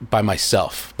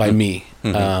myself, by me.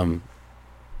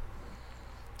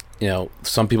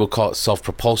 Some people call it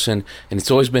self-propulsion, and it's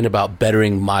always been about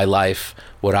bettering my life,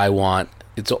 what I want.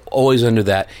 It's always under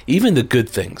that. Even the good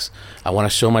things. I want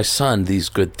to show my son these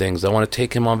good things. I want to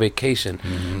take him on vacation.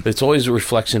 But it's always a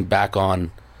reflection back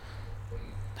on,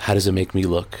 how does it make me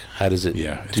look? How does it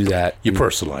do that? You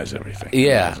personalize everything.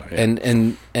 Yeah.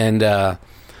 And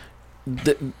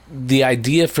the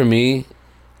idea for me,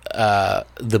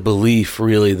 the belief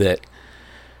really that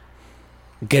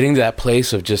getting to that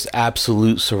place of just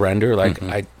absolute surrender, like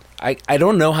I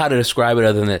don't know how to describe it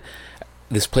other than that,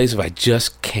 this place of I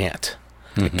just can't.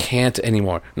 I can't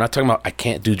anymore. I'm not talking about I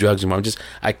can't do drugs anymore.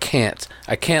 I can't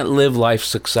live life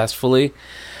successfully.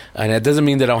 And it doesn't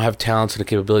mean that I don't have talents and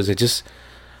capabilities.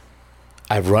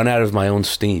 I've run out of my own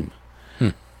steam.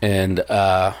 And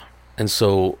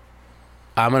so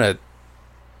I'm going to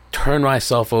turn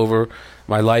myself over.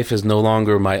 My life is no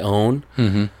longer my own.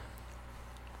 And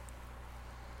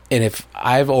if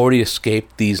I've already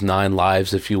escaped these 9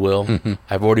 lives, if you will,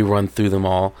 I've already run through them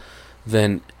all,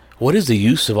 then what is the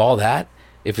use of all that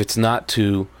if it's not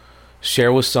to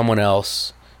share with someone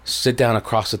else, sit down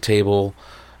across the table,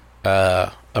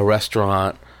 a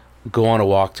restaurant, go on a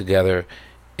walk together,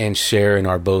 and share in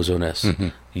our bozo-ness.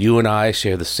 You and I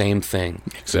share the same thing.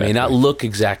 Exactly. It may not look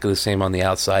exactly the same on the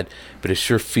outside, but it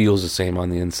sure feels the same on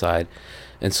the inside.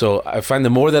 And so I find the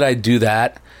more that I do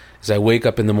that, as I wake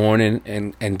up in the morning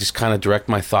and just kind of direct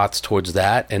my thoughts towards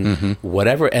that, and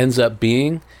whatever ends up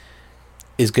being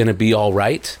is going to be all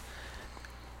right,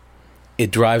 it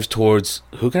drives towards,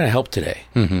 who can I help today?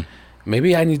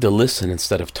 Maybe I need to listen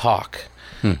instead of talk.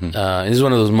 And this is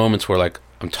one of those moments where, like,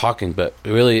 I'm talking, but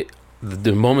really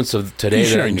the moments of today you're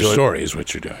sharing your story is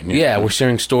what you're doing. Yeah, we're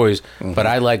sharing stories, but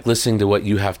I like listening to what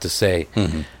you have to say.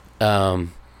 And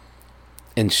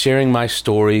sharing my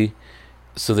story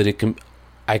so that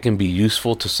I can be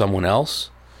useful to someone else.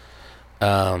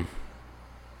 All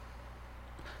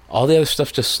the other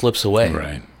stuff just slips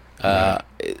away. Right.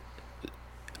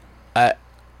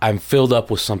 I'm filled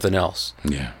up with something else.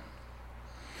 Yeah.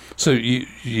 So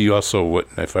you also,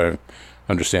 if I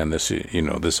understand this,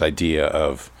 this idea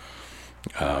of,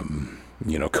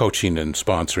 coaching and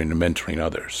sponsoring and mentoring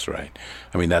others, right?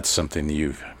 I mean, that's something that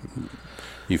you've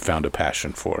found a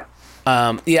passion for.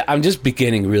 Yeah, I'm just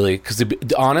beginning, really, because to be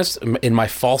honest, in my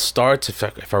false starts,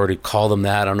 if I were to call them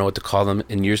that, I don't know what to call them,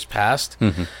 in years past,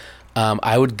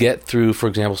 I would get through, for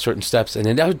example, certain steps, and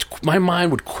then my mind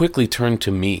would quickly turn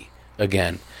to me,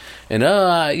 again. And,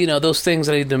 those things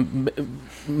I need to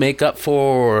make up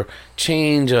for or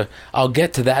change, I'll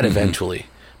get to that eventually.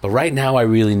 But right now I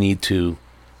really need to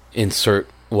insert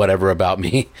whatever about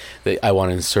me that I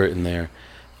want to insert in there.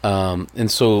 And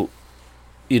so,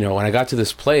 when I got to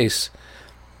this place,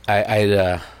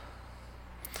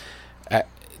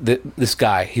 this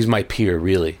guy, he's my peer,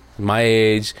 really. My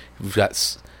age, we've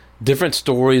got different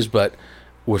stories, but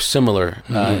we're similar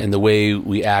in the way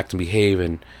we act and behave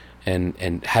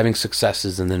and having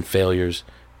successes and then failures,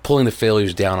 pulling the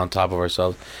failures down on top of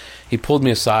ourselves. He pulled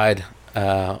me aside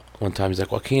one time. He's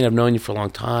like, Joaquin, I've known you for a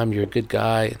long time. You're a good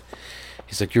guy.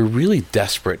 He's like, you're really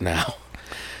desperate now.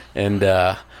 And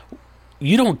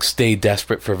you don't stay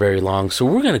desperate for very long, so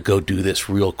we're going to go do this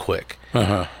real quick.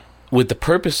 With the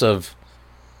purpose of,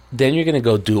 then you're going to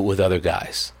go do it with other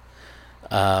guys.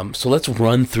 So let's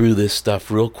run through this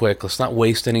stuff real quick. Let's not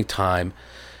waste any time.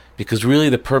 Because really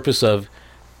the purpose of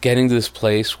getting to this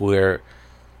place where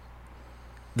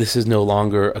this is no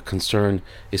longer a concern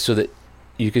is so that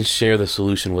you can share the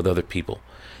solution with other people.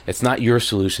 It's not your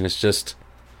solution. It's just,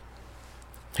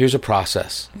 here's a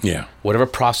process. Yeah. Whatever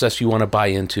process you want to buy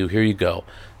into, here you go.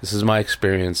 This is my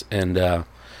experience. And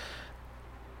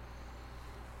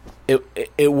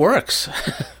it works.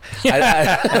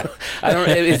 I don't.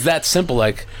 It's that simple.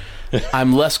 Like,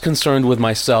 I'm less concerned with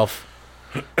myself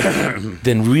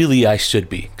than really I should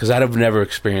be, because I've never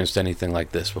experienced anything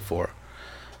like this before.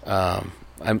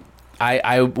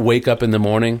 I wake up in the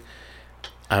morning,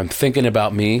 I'm thinking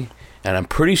about me, and I'm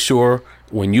pretty sure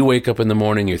when you wake up in the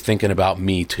morning, you're thinking about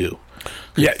me too.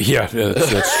 Yeah,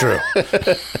 that's true.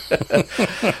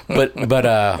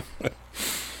 but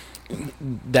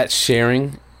that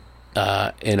sharing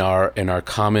in our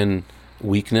common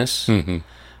weakness,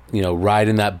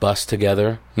 riding that bus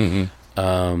together.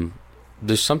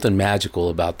 There's something magical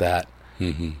about that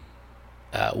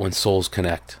when souls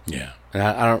connect. Yeah, and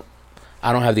I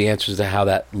don't have the answers to how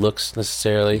that looks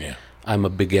necessarily. Yeah. I'm a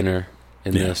beginner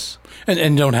in this,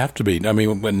 and don't have to be. I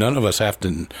mean, none of us have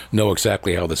to know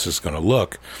exactly how this is going to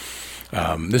look.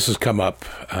 This has come up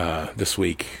this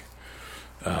week.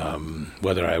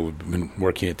 Whether I've been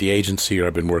working at the agency or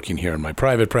I've been working here in my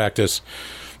private practice,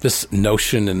 this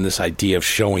notion and this idea of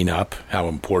showing up, how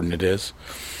important it is.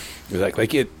 I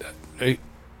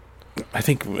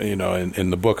think, in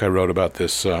the book I wrote about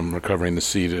this, Recovering the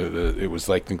Seed, it was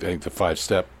like, I think the fifth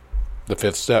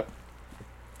step,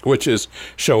 which is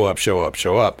show up, show up,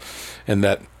 show up. And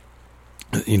that,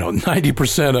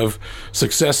 90% of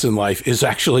success in life is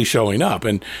actually showing up.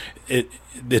 And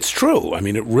it's true. I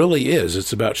mean, it really is.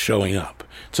 It's about showing up.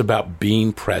 It's about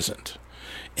being present.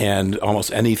 And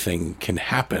almost anything can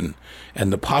happen.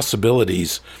 And the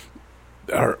possibilities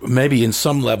are maybe in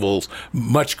some levels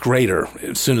much greater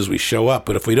as soon as we show up.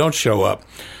 But if we don't show up,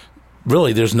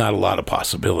 really there's not a lot of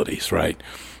possibilities, right?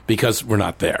 Because we're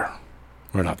not there.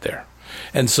 We're not there.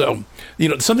 And so,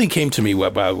 something came to me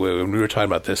when we were talking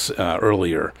about this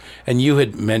earlier, and you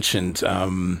had mentioned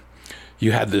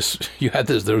you had this,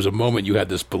 there was a moment you had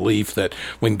this belief that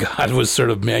when God was sort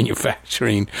of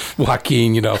manufacturing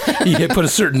Joaquin, he had put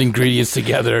certain ingredients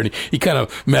together and he kind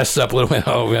of messed up a little bit.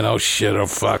 Oh, shit, oh,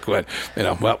 fuck. But,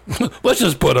 well, let's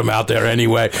just put him out there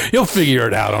anyway. He'll figure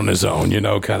it out on his own,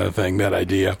 kind of thing, that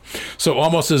idea. So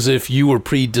almost as if you were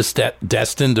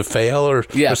predestined to fail or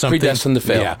something. Predestined to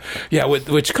fail. Yeah,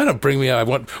 which kind of bring me, I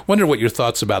wonder what your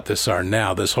thoughts about this are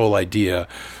now, this whole idea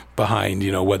behind,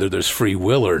 whether there's free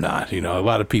will or not. A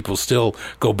lot of people still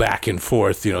go back and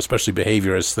forth, especially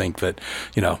behaviorists think that,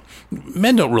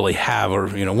 men don't really have, or,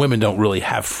 women don't really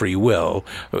have free will.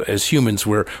 As humans,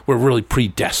 we're really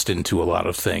predestined to a lot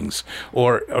of things.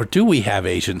 Or do we have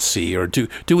agency, or do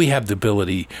we have the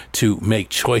ability to make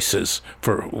choices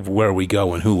for where we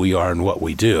go and who we are and what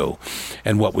we do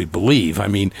and what we believe? I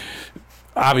mean,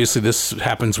 obviously this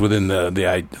happens within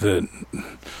the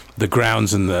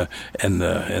grounds and the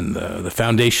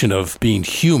foundation of being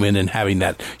human and having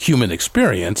that human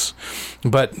experience.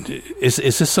 But is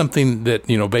this something that,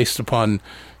 based upon,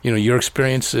 your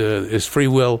experience, is free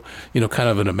will, kind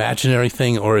of an imaginary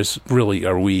thing, or is really,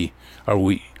 are we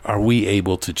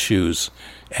able to choose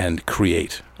and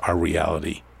create our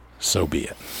reality? So be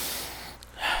it.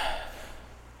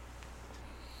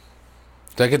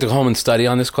 Do I get to go home and study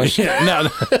on this question? No,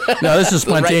 this is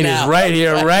spontaneous right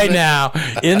here, right now,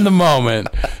 in the moment.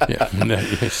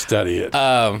 Study it.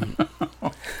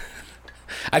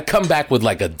 I'd come back with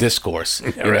like a discourse.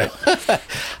 Right?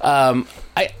 I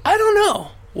don't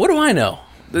know. What do I know?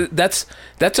 That's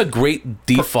a great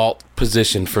default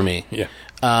position for me. Yeah.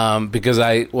 Because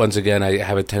I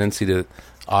have a tendency to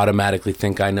automatically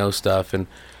think I know stuff, and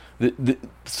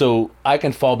So I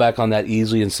can fall back on that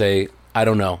easily and say, I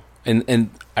don't know. And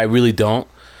I really don't.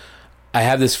 I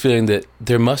have this feeling that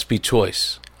there must be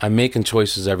choice. I'm making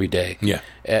choices every day. Yeah.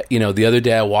 The other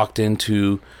day I walked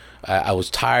into, I was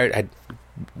tired. I had a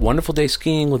wonderful day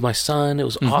skiing with my son. It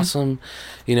was awesome,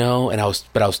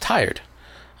 but I was tired.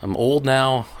 I'm old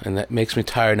now, and that makes me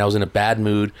tired, and I was in a bad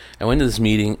mood. I went to this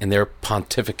meeting, and they're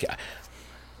pontificating.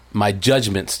 My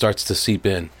judgment starts to seep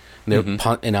in.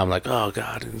 And I'm like, oh,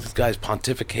 God, this guy's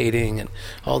pontificating and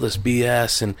all this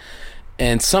BS.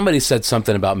 And somebody said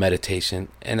something about meditation,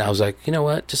 and I was like, you know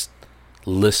what? Just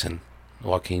listen,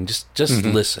 Joaquin. Just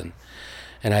listen.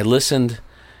 And I listened,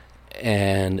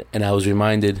 and I was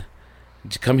reminded,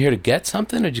 did you come here to get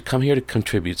something, or did you come here to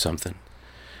contribute something?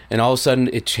 And all of a sudden,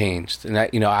 it changed, and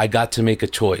I got to make a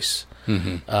choice.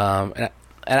 And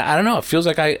I don't know. It feels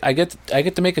like I get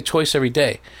to make a choice every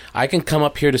day. I can come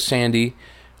up here to Sandy,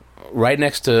 right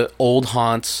next to old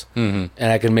haunts, and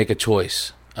I can make a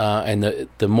choice. And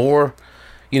the more,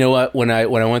 when I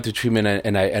went through treatment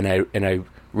and I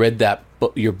read that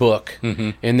your book,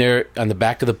 and there on the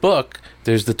back of the book,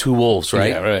 there's the two wolves,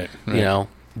 right? Yeah, right.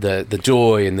 The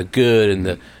joy and the good and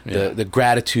the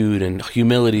gratitude and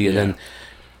humility, and then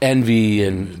envy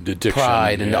and addiction,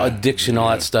 pride and addiction, all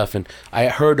that stuff. And I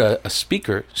heard a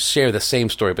speaker share the same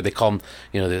story, but they call them,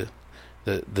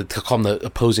 they call them the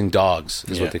opposing dogs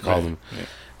is what they call them. Yeah.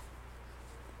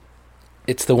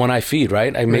 It's the one I feed,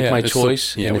 right? I make my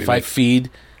choice, and if I feed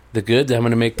the good, then I'm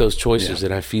going to make those choices,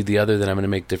 and I feed the other, then I'm going to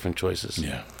make different choices.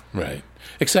 Yeah, right.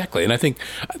 Exactly. And I think,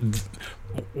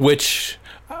 which,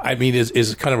 I mean,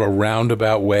 is kind of a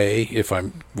roundabout way,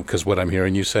 because what I'm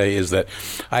hearing you say is that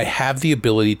I have the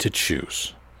ability to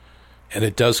choose. And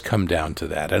it does come down to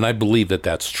that. And I believe that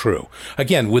that's true.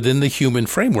 Again, within the human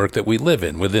framework that we live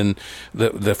in, within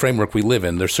the framework we live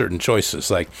in, there's certain choices.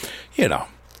 Like,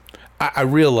 I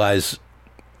realize,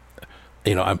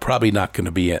 I'm probably not going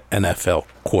to be an NFL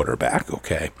quarterback,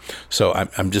 okay? So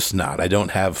I'm just not. I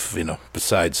don't have,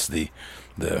 besides the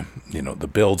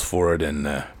build for it,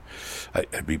 and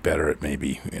I'd be better at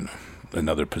maybe,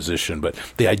 another position. But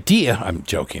the idea, I'm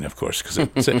joking, of course,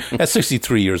 because at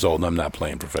 63 years old, I'm not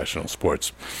playing professional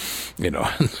sports,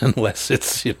 unless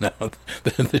it's, the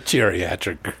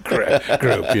geriatric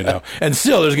group, And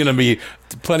still, there's going to be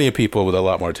plenty of people with a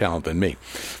lot more talent than me.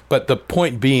 But the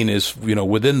point being is,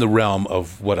 within the realm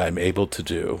of what I'm able to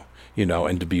do,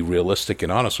 and to be realistic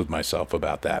and honest with myself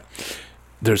about that,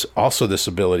 there's also this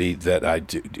ability that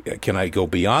can I go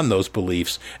beyond those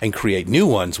beliefs and create new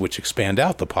ones which expand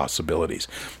out the possibilities.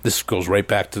 This goes right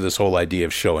back to this whole idea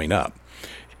of showing up.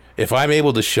 If I'm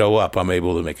able to show up, I'm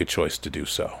able to make a choice to do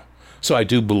so. So I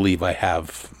do believe I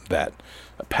have that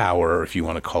power, if you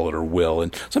want to call it, or will.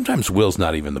 And sometimes will's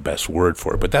not even the best word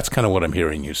for it, but that's kind of what I'm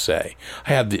hearing you say.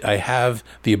 I have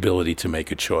the ability to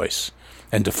make a choice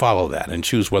and to follow that and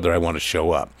choose whether I want to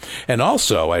show up. And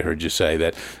also, I heard you say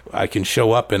that I can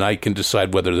show up and I can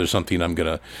decide whether there's something I'm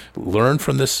going to learn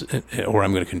from this, or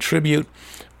I'm going to contribute,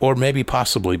 or maybe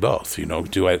possibly both.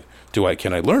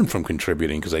 Can I learn from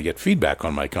contributing because I get feedback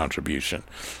on my contribution?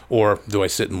 Or do I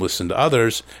sit and listen to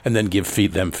others and then give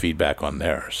them feedback on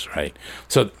theirs, right?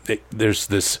 So there's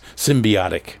this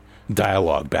symbiotic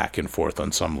dialogue back and forth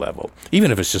on some level,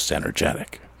 even if it's just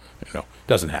energetic.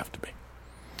 Doesn't have to be.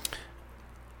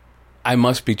 I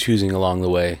must be choosing along the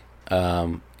way.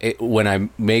 When I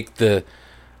make when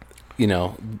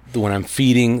I'm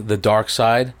feeding the dark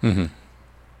side,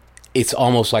 it's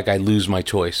almost like I lose my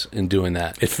choice in doing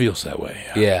that. It feels that way.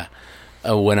 Yeah.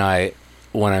 When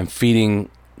I'm feeding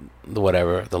the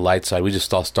light side, we just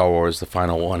saw Star Wars, the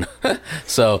final one.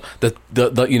 So the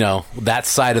that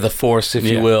side of the Force, if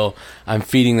you will, I'm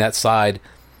feeding that side.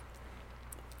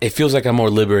 It feels like I'm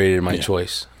more liberated in my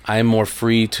choice. I am more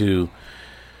free to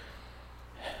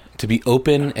be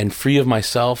open and free of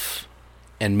myself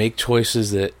and make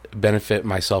choices that benefit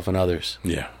myself and others.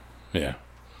 Yeah.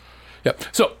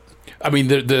 So, I mean,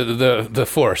 the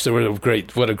Force,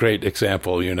 what a great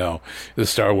example, the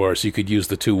Star Wars. You could use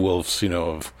the two wolves,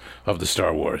 of the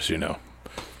Star Wars,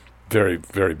 very,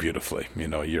 very beautifully,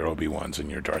 your Obi-Wans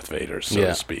and your Darth Vaders, so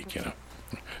to speak,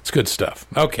 It's good stuff.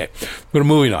 Okay, we're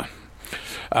moving on.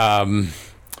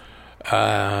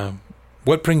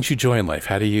 What brings you joy in life?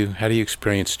 How do you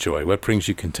experience joy? What brings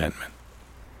you contentment?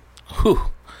 Whew.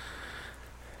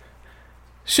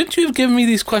 Shouldn't you have given me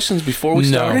these questions before we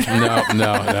started?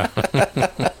 No.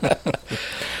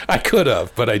 I could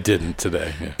have, but I didn't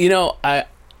today. Yeah.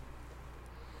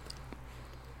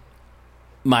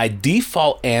 My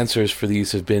default answers for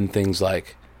these have been things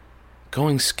like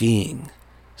going skiing,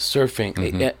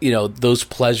 surfing, those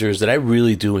pleasures that I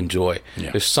really do enjoy.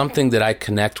 Yeah. There's something that I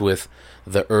connect with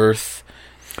the earth.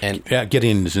 And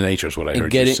getting into nature is what I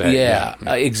heard you say.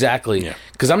 Exactly.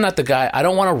 Because I'm not the guy. I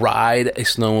don't want to ride a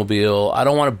snowmobile. I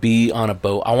don't want to be on a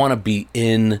boat. I want to be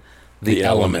in the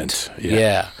element.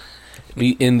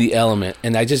 Be in the element.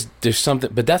 And there's something,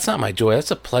 but that's not my joy.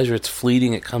 That's a pleasure. It's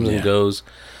fleeting. It comes and goes.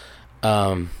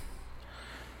 I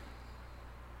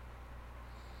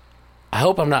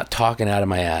hope I'm not talking out of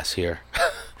my ass here.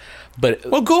 But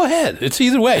well, go ahead. It's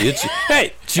either way. It's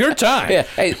your time.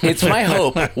 Hey, it's my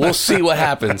hope. We'll see what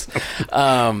happens.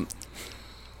 Earlier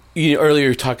you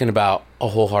were talking about a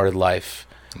wholehearted life,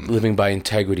 living by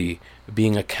integrity,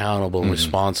 being accountable and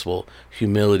responsible,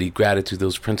 humility, gratitude,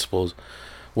 those principles.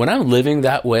 When I'm living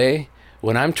that way,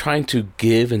 when I'm trying to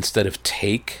give instead of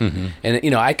take,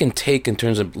 and I can take in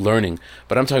terms of learning,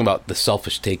 but I'm talking about the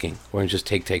selfish taking, where it's just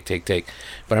take.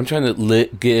 But I'm trying to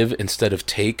give instead of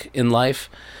take in life.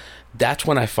 That's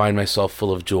when I find myself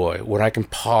full of joy, where I can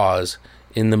pause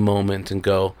in the moment and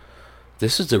go,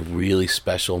 this is a really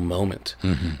special moment.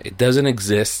 It doesn't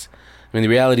exist. I mean, the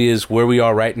reality is where we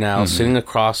are right now, sitting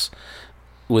across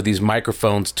with these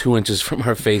microphones 2 inches from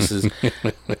our faces,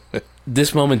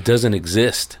 this moment doesn't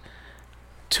exist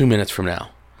 2 minutes from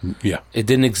now. Yeah. It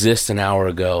didn't exist an hour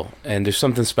ago, and there's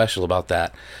something special about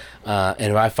that.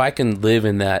 And if I can live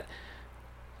in that,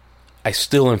 I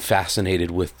still am fascinated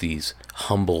with these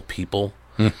humble people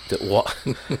that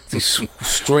these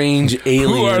strange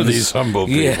aliens. Who are these humble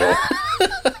people?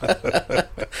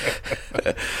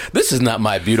 This is not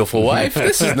my beautiful wife.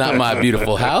 This is not my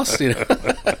beautiful house. How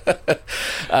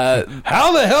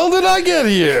the hell did I get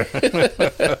here?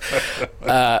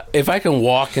 If I can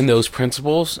walk in those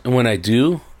principles, and when I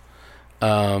do,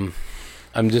 I'm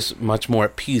just much more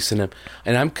at peace, and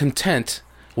I'm content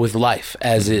with life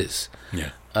as is. Yeah.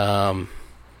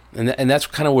 And that's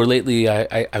kind of where lately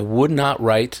I would not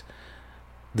write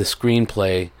the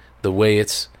screenplay the way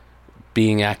it's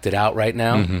being acted out right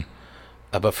now.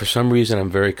 But for some reason, I'm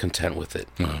very content with it.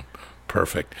 Oh,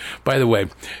 perfect. By the way,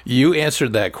 you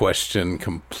answered that question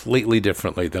completely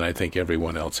differently than I think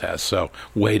everyone else has. So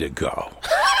way to go.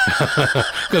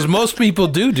 Because most people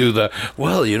do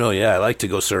I like to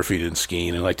go surfing and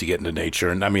skiing and like to get into nature.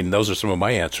 And I mean, those are some of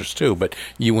my answers too. But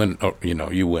you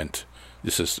went.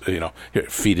 This is, here,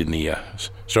 feeding the,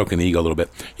 stroking the ego a little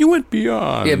bit. You went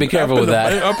beyond. Yeah, be careful with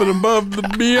that. Up and above the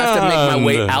beyond. I have to make my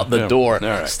way out the door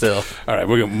still. All right,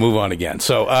 we're going to move on again.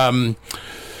 So,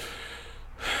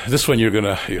 this one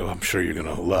I'm sure you're going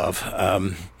to love.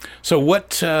 So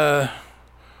what are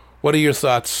your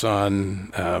thoughts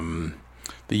on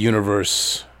the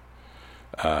universe,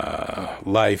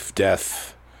 life,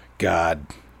 death, God,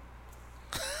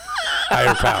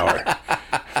 higher power?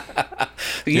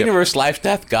 The universe, life,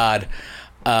 death, God.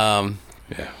 Let's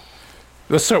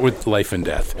start with life and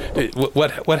death.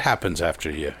 What happens after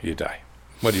you die?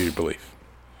 What do you believe?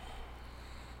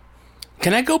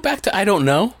 Can I go back to I don't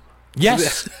know?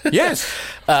 Yes. Yes.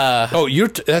 You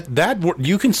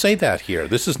can say that here.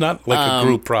 This is not like a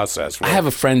group process. I have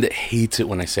a friend that hates it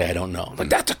when I say I don't know. Like,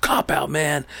 that's a cop-out,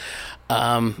 man.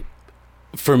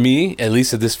 For me, at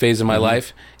least at this phase of my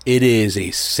life, it is a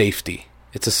safety.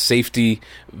 It's a safety,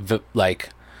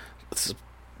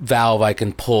 valve I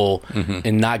can pull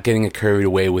and not getting carried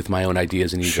away with my own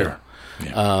ideas and ego. Sure.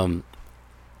 Yeah.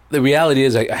 The reality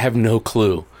is I have no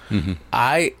clue.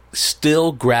 I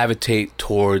still gravitate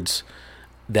towards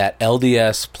that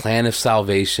LDS plan of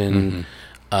salvation.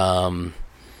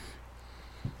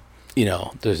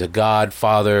 There's a God,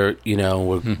 Father,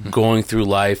 we're going through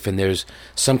life and there's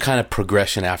some kind of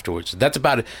progression afterwards. That's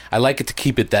about it. I like it to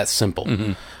keep it that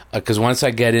simple. Because once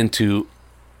I get into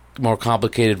more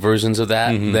complicated versions of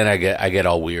that, then I get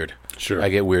all weird. Sure. I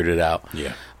get weirded out.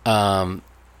 Yeah.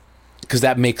 Because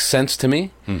that makes sense to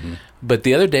me. But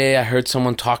the other day I heard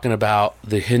someone talking about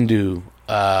the Hindu,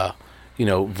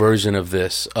 version of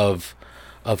this, of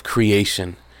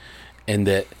creation.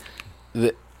 And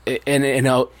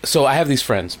so I have these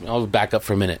friends. I'll back up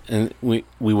for a minute. And we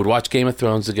would watch Game of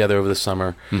Thrones together over the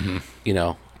summer,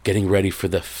 getting ready for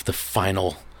the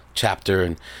final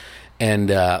chapter, and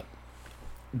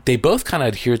they both kind of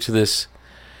adhere to this,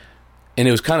 and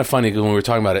it was kind of funny when we were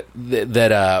talking about it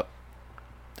that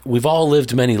we've all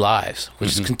lived many lives,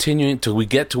 which is continuing till we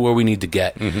get to where we need to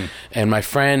get. And my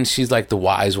friend, she's like the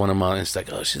wise one among us. It's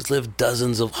like, oh, she's lived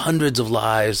hundreds of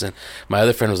lives, and my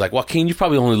other friend was like, Joaquin, you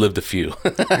probably only lived a few.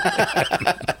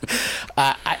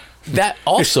 That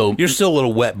also... You're still a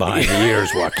little wet behind the ears,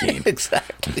 Joaquin.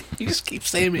 Exactly. You just keep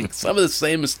saying some of the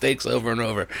same mistakes over and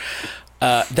over.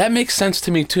 That makes sense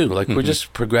to me, too. Like, we're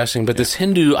just progressing. But this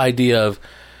Hindu idea of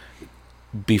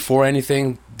before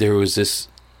anything, there was this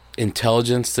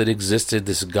intelligence that existed,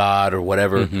 this God or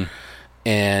whatever,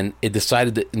 and it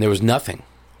decided that, and there was nothing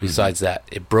besides that.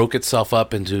 It broke itself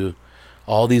up into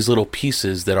all these little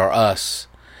pieces that are us,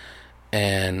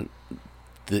 and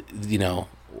I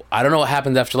don't know what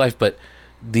happened after life, but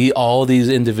all these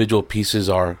individual pieces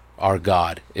are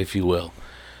God, if you will,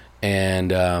 and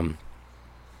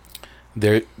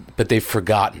but they've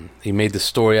forgotten. He made the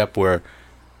story up where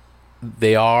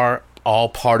they are all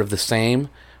part of the same,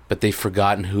 but they've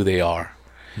forgotten who they are.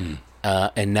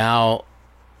 And now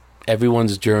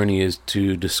everyone's journey is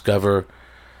to discover.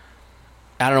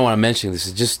 I don't know why I'm mentioning this.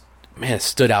 It's just, man, it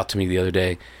stood out to me the other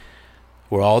day.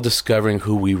 We're all discovering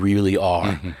who we really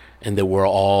are, and that we're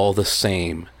all the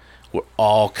same. We're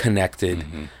all connected.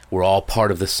 We're all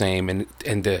part of the same. And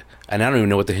I don't even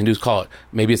know what the Hindus call it.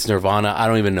 Maybe it's nirvana. I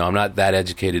don't even know. I'm not that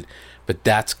educated. But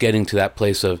that's getting to that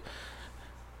place of,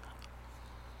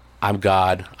 I'm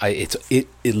God. It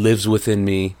lives within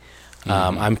me.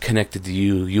 I'm connected to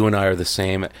you. You and I are the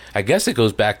same. I guess it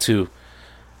goes back to,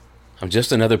 I'm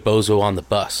just another bozo on the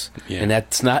bus. Yeah. And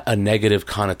that's not a negative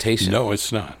connotation. No,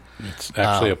 it's not. It's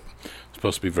actually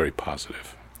supposed to be very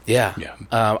positive. Yeah.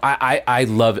 I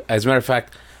love it. As a matter of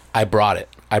fact, I brought it.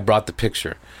 I brought the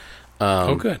picture.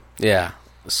 Good. Yeah.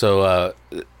 So,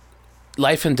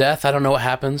 life and death, I don't know what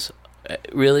happens,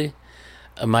 really.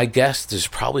 My guess, there's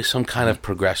probably some kind of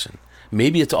progression.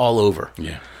 Maybe it's all over.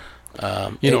 Yeah.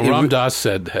 Ram Dass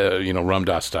said, Ram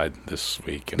Dass died this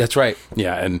week. And, that's right.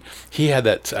 Yeah, and he had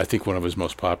that, I think, one of his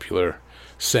most popular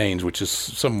sayings, which is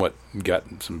somewhat got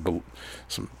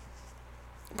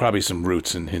probably some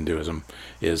roots in Hinduism,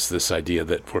 is this idea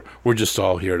that we're just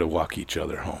all here to walk each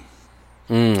other home.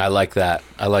 I like that.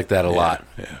 I like that a lot.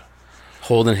 Yeah.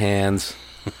 Holding hands.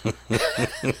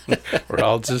 We're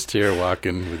all just here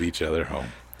walking with each other home.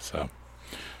 So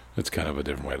it's kind of a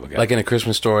different way to look at it. Like in A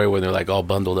Christmas Story where they're like all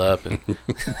bundled up. And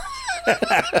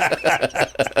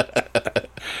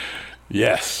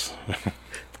yes.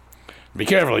 Be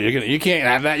careful. You can't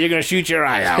have that. You're gonna shoot your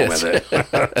eye out with it.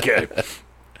 Okay.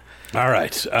 All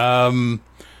right.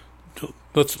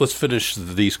 Let's finish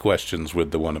these questions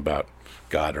with the one about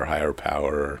God or higher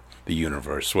power or the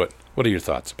universe. What are your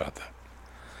thoughts about that?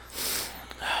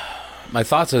 My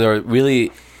thoughts are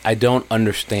really, I don't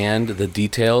understand the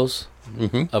details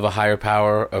of a higher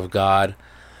power, of God.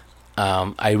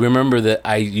 I remember that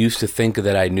I used to think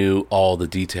that I knew all the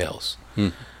details.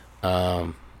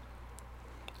 I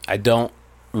don't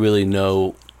really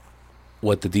know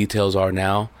what the details are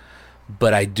now,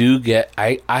 but I do get,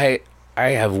 I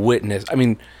have witnessed,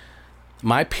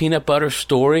 my peanut butter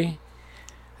story,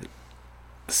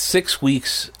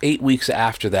 8 weeks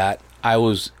after that, I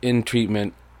was in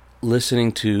treatment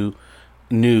listening to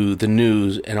the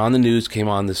news, and on the news came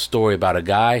on this story about a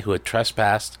guy who had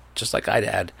trespassed, just like I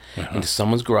had, into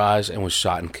someone's garage and was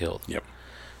shot and killed. Yep.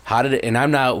 How did it, and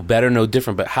I'm not better, no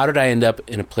different, but how did I end up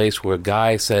in a place where a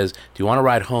guy says, do you want to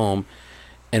ride home?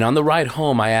 And on the ride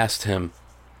home, I asked him,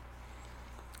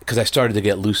 because I started to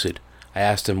get lucid, I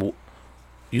asked him,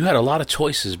 you had a lot of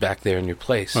choices back there in your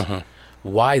place.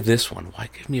 Why this one? Why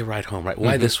give me a ride home? Right?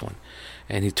 Why this one?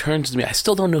 And he turns to me. I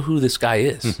still don't know who this guy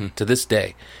is to this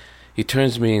day. He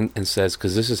turns to me and says,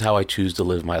 because this is how I choose to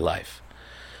live my life.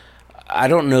 I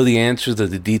don't know the answers to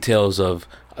the details of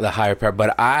the higher power,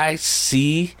 but I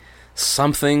see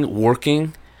something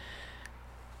working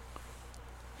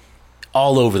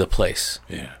all over the place.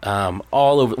 Yeah.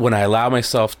 All over. When I allow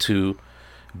myself to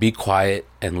be quiet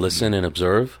and listen and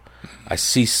observe, I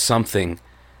see something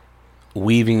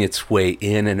weaving its way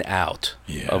in and out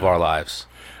of our lives.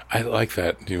 I like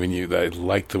that. I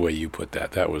like the way you put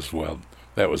that. That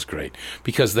was great,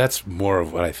 because that's more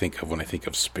of what I think of when I think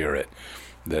of spirit.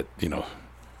 That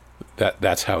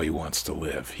that's how he wants to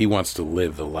live. He wants to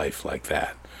live the life like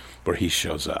that, where he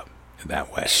shows up in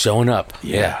that way. Showing up.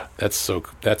 Yeah. That's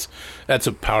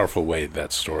a powerful way,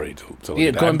 that story to look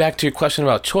at. Going back to your question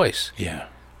about choice. Yeah.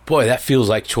 Boy, that feels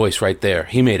like choice right there.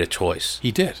 He made a choice.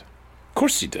 He did. Of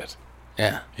course he did.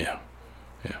 Yeah. Yeah.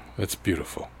 That's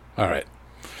beautiful. All right.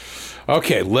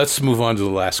 Okay, let's move on to the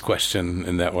last question,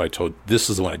 and that way this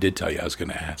is the one I did tell you I was going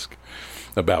to ask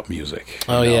about music.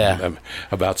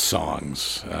 About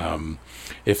songs.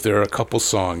 If there are a couple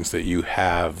songs that you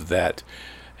have that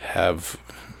have,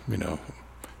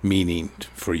 meaning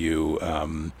for you,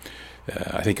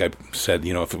 I think I said,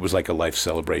 if it was like a life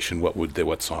celebration,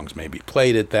 what songs maybe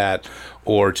played at that,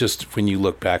 or just when you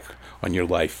look back on your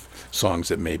life, songs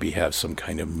that maybe have some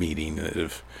kind of meaning that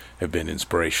have been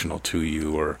inspirational to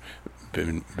you or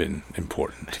been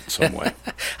important in some way.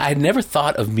 I had never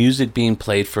thought of music being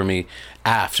played for me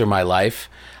after my life.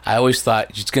 I always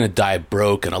thought it's going to die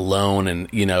broke and alone, and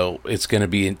it's going to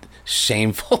be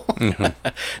shameful.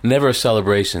 Never a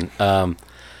celebration. I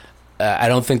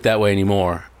don't think that way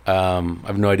anymore. I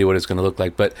have no idea what it's going to look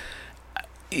like, but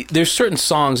there's certain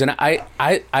songs, and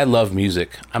I love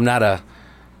music. I'm not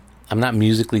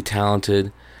musically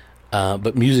talented,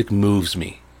 but music moves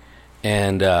me,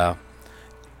 and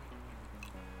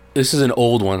this is an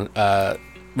old one.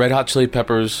 Red Hot Chili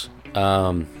Peppers,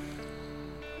 Under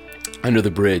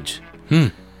the Bridge. The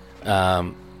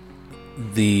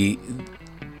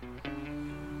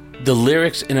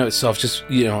lyrics in itself, just,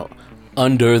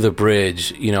 under the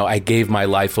bridge, I gave my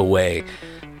life away.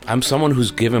 I'm someone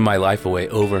who's given my life away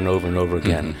over and over and over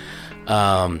again.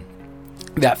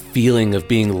 That feeling of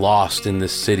being lost in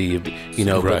this city,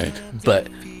 right. but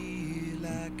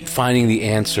finding the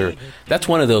answer, that's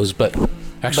one of those, but...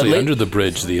 Actually, Under the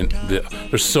Bridge,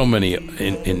 there's so many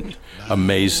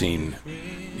amazing,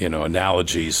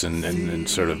 analogies and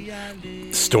sort of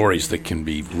stories that can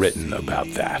be written about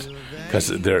that, because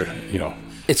they're,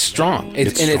 it's strong.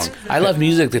 It's strong. I love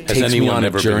music that takes me on a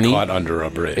journey. Has anyone ever been caught under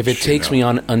a bridge? If it takes me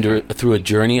through a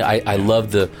journey, I love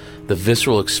the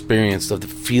visceral experience of the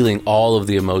feeling all of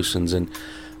the emotions. And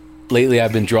lately,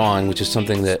 I've been drawing, which is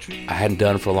something that I hadn't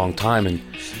done for a long time, and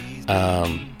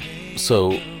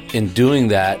so. In doing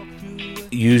that,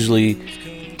 usually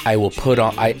I will put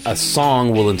on... a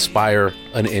song will inspire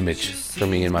an image for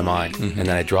me in my mind, and then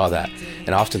I draw that.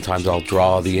 And oftentimes I'll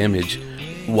draw the image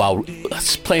while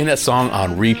playing that song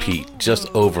on repeat,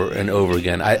 just over and over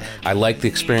again. I like the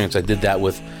experience. I did that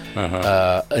with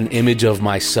an image of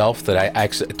myself that I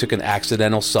took an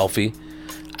accidental selfie.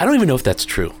 I don't even know if that's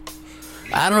true.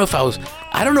 I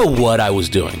don't know what I was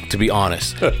doing, to be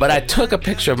honest. But I took a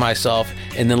picture of myself,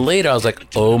 and then later I was like,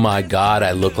 oh my God,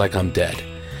 I look like I'm dead.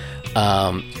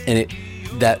 And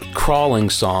that Crawling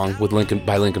song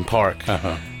by Linkin Park,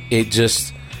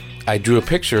 I drew a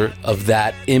picture of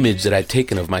that image that I'd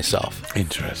taken of myself.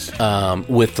 Interesting.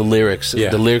 With the lyrics,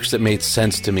 the lyrics that made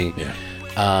sense to me. Yeah.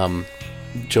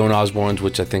 Joan Osborne's,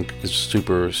 which I think is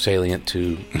super salient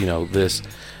to, this.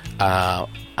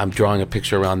 I'm drawing a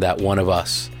picture around that One of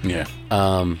Us. Yeah.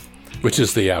 Which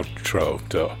is the outro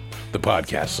to the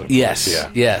podcast. Of yes. Course.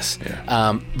 Yeah. Yes.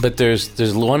 Yeah. But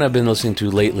there's one I've been listening to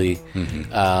lately,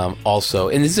 also.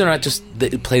 And these are not just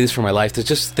play this for my life. There's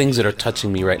just things that are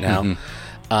touching me right now.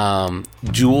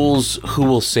 Jules, Who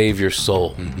Will Save Your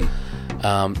Soul?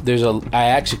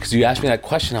 Because you asked me that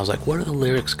question, I was like, what are the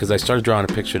lyrics? Because I started drawing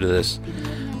a picture to this.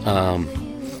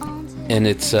 And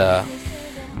it's...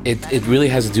 It really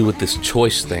has to do with this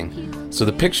choice thing. So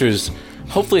the pictures,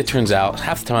 hopefully it turns out,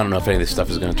 half the time I don't know if any of this stuff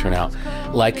is going to turn out,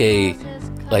 like a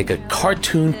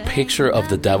cartoon picture of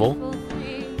the devil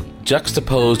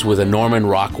juxtaposed with a Norman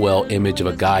Rockwell image of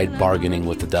a guy bargaining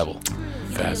with the devil.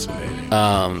 Fascinating.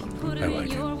 I like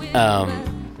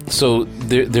it. So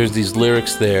there's these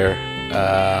lyrics there.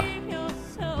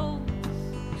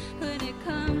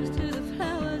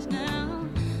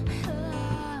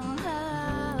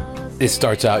 It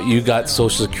starts out, you got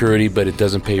Social Security, but it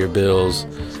doesn't pay your bills.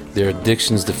 There are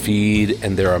addictions to feed,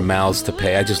 and there are mouths to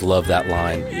pay. I just love that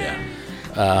line.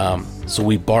 Yeah. So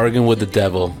we bargain with the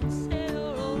devil.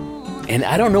 And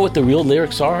I don't know what the real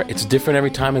lyrics are. It's different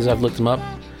every time as I've looked them up.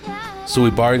 So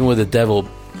we bargain with the devil,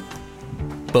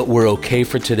 but we're okay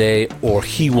for today, or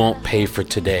he won't pay for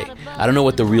today. I don't know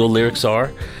what the real lyrics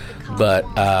are, but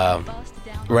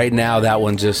right now that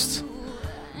one just...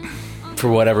 for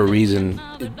whatever reason,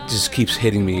 it just keeps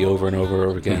hitting me over and over and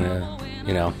over again.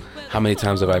 How many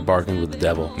times have I bargained with the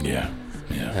devil? Yeah.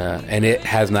 And it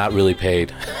has not really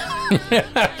paid.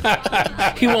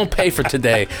 He won't pay for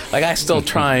today. Like, I'm still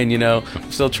trying,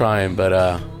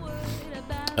 but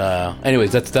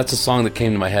anyways, that's a song that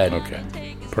came to my head.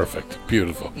 Okay, perfect,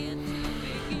 beautiful.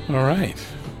 All right,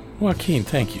 Joaquin,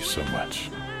 thank you so much.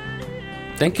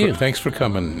 Thank you. Thanks for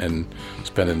coming and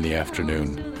spending the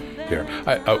afternoon here.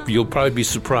 You'll probably be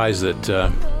surprised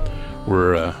that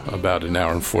we're about an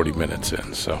hour and 40 minutes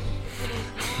in, so.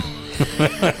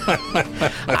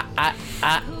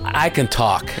 I can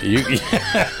talk.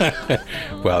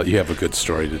 Well, you have a good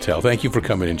story to tell. Thank you for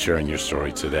coming and sharing your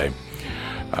story today.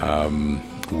 I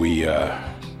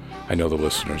know the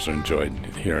listeners are enjoyed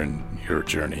hearing your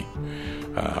journey.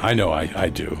 I know I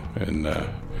do, and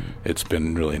it's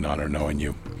been really an honor knowing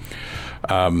you.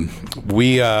 I'll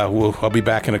be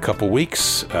back in a couple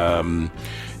weeks, and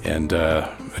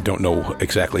I don't know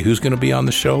exactly who's going to be on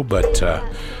the show, but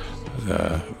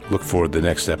look forward to the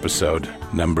next episode,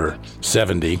 number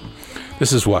 70.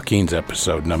 This is Joaquin's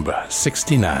episode number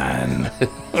 69.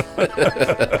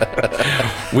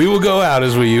 We will go out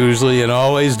as we usually and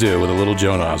always do with a little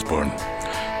Joan Osborne.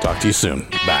 Talk to you soon.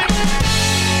 Bye.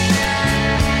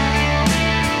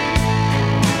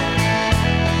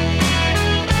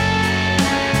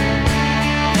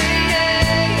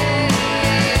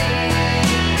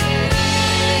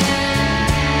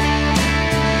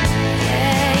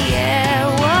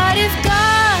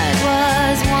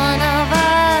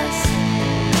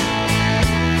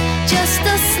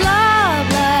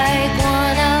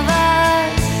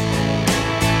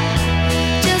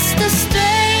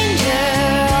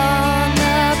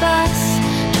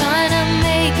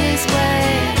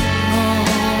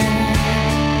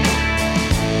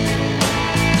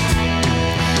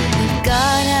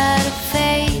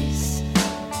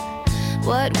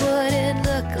 What would it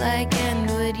look like, and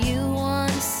would you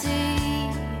want to see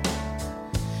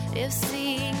if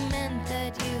seeing